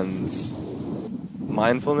 and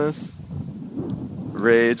mindfulness,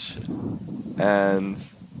 rage, and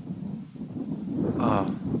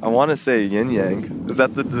I want to say yin yang. Is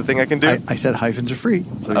that the thing I can do? I said hyphens are free.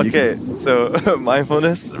 So okay, so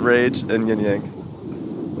mindfulness, rage, and yin yang.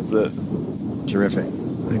 That's it. Terrific.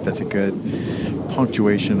 I think that's a good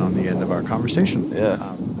punctuation on the end of our conversation.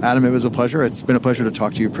 Yeah. Adam, it was a pleasure. It's been a pleasure to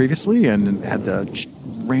talk to you previously and had the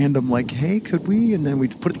random hey, could we? And then we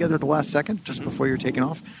put it together at the last second just before you're taking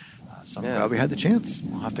off. So I'm glad we had the chance.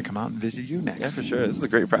 We'll have to come out and visit you next. Yeah, for sure. This is a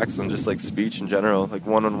great practice on just speech in general,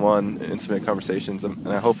 one-on-one intimate conversations. And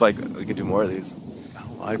I hope we can do more of these.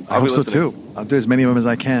 I hope so too. I'll do as many of them as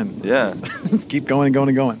I can. Yeah. Keep going and going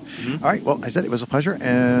and going. All right. Well, I said it was a pleasure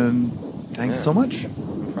and thanks so much.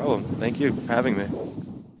 No problem. Thank you for having me.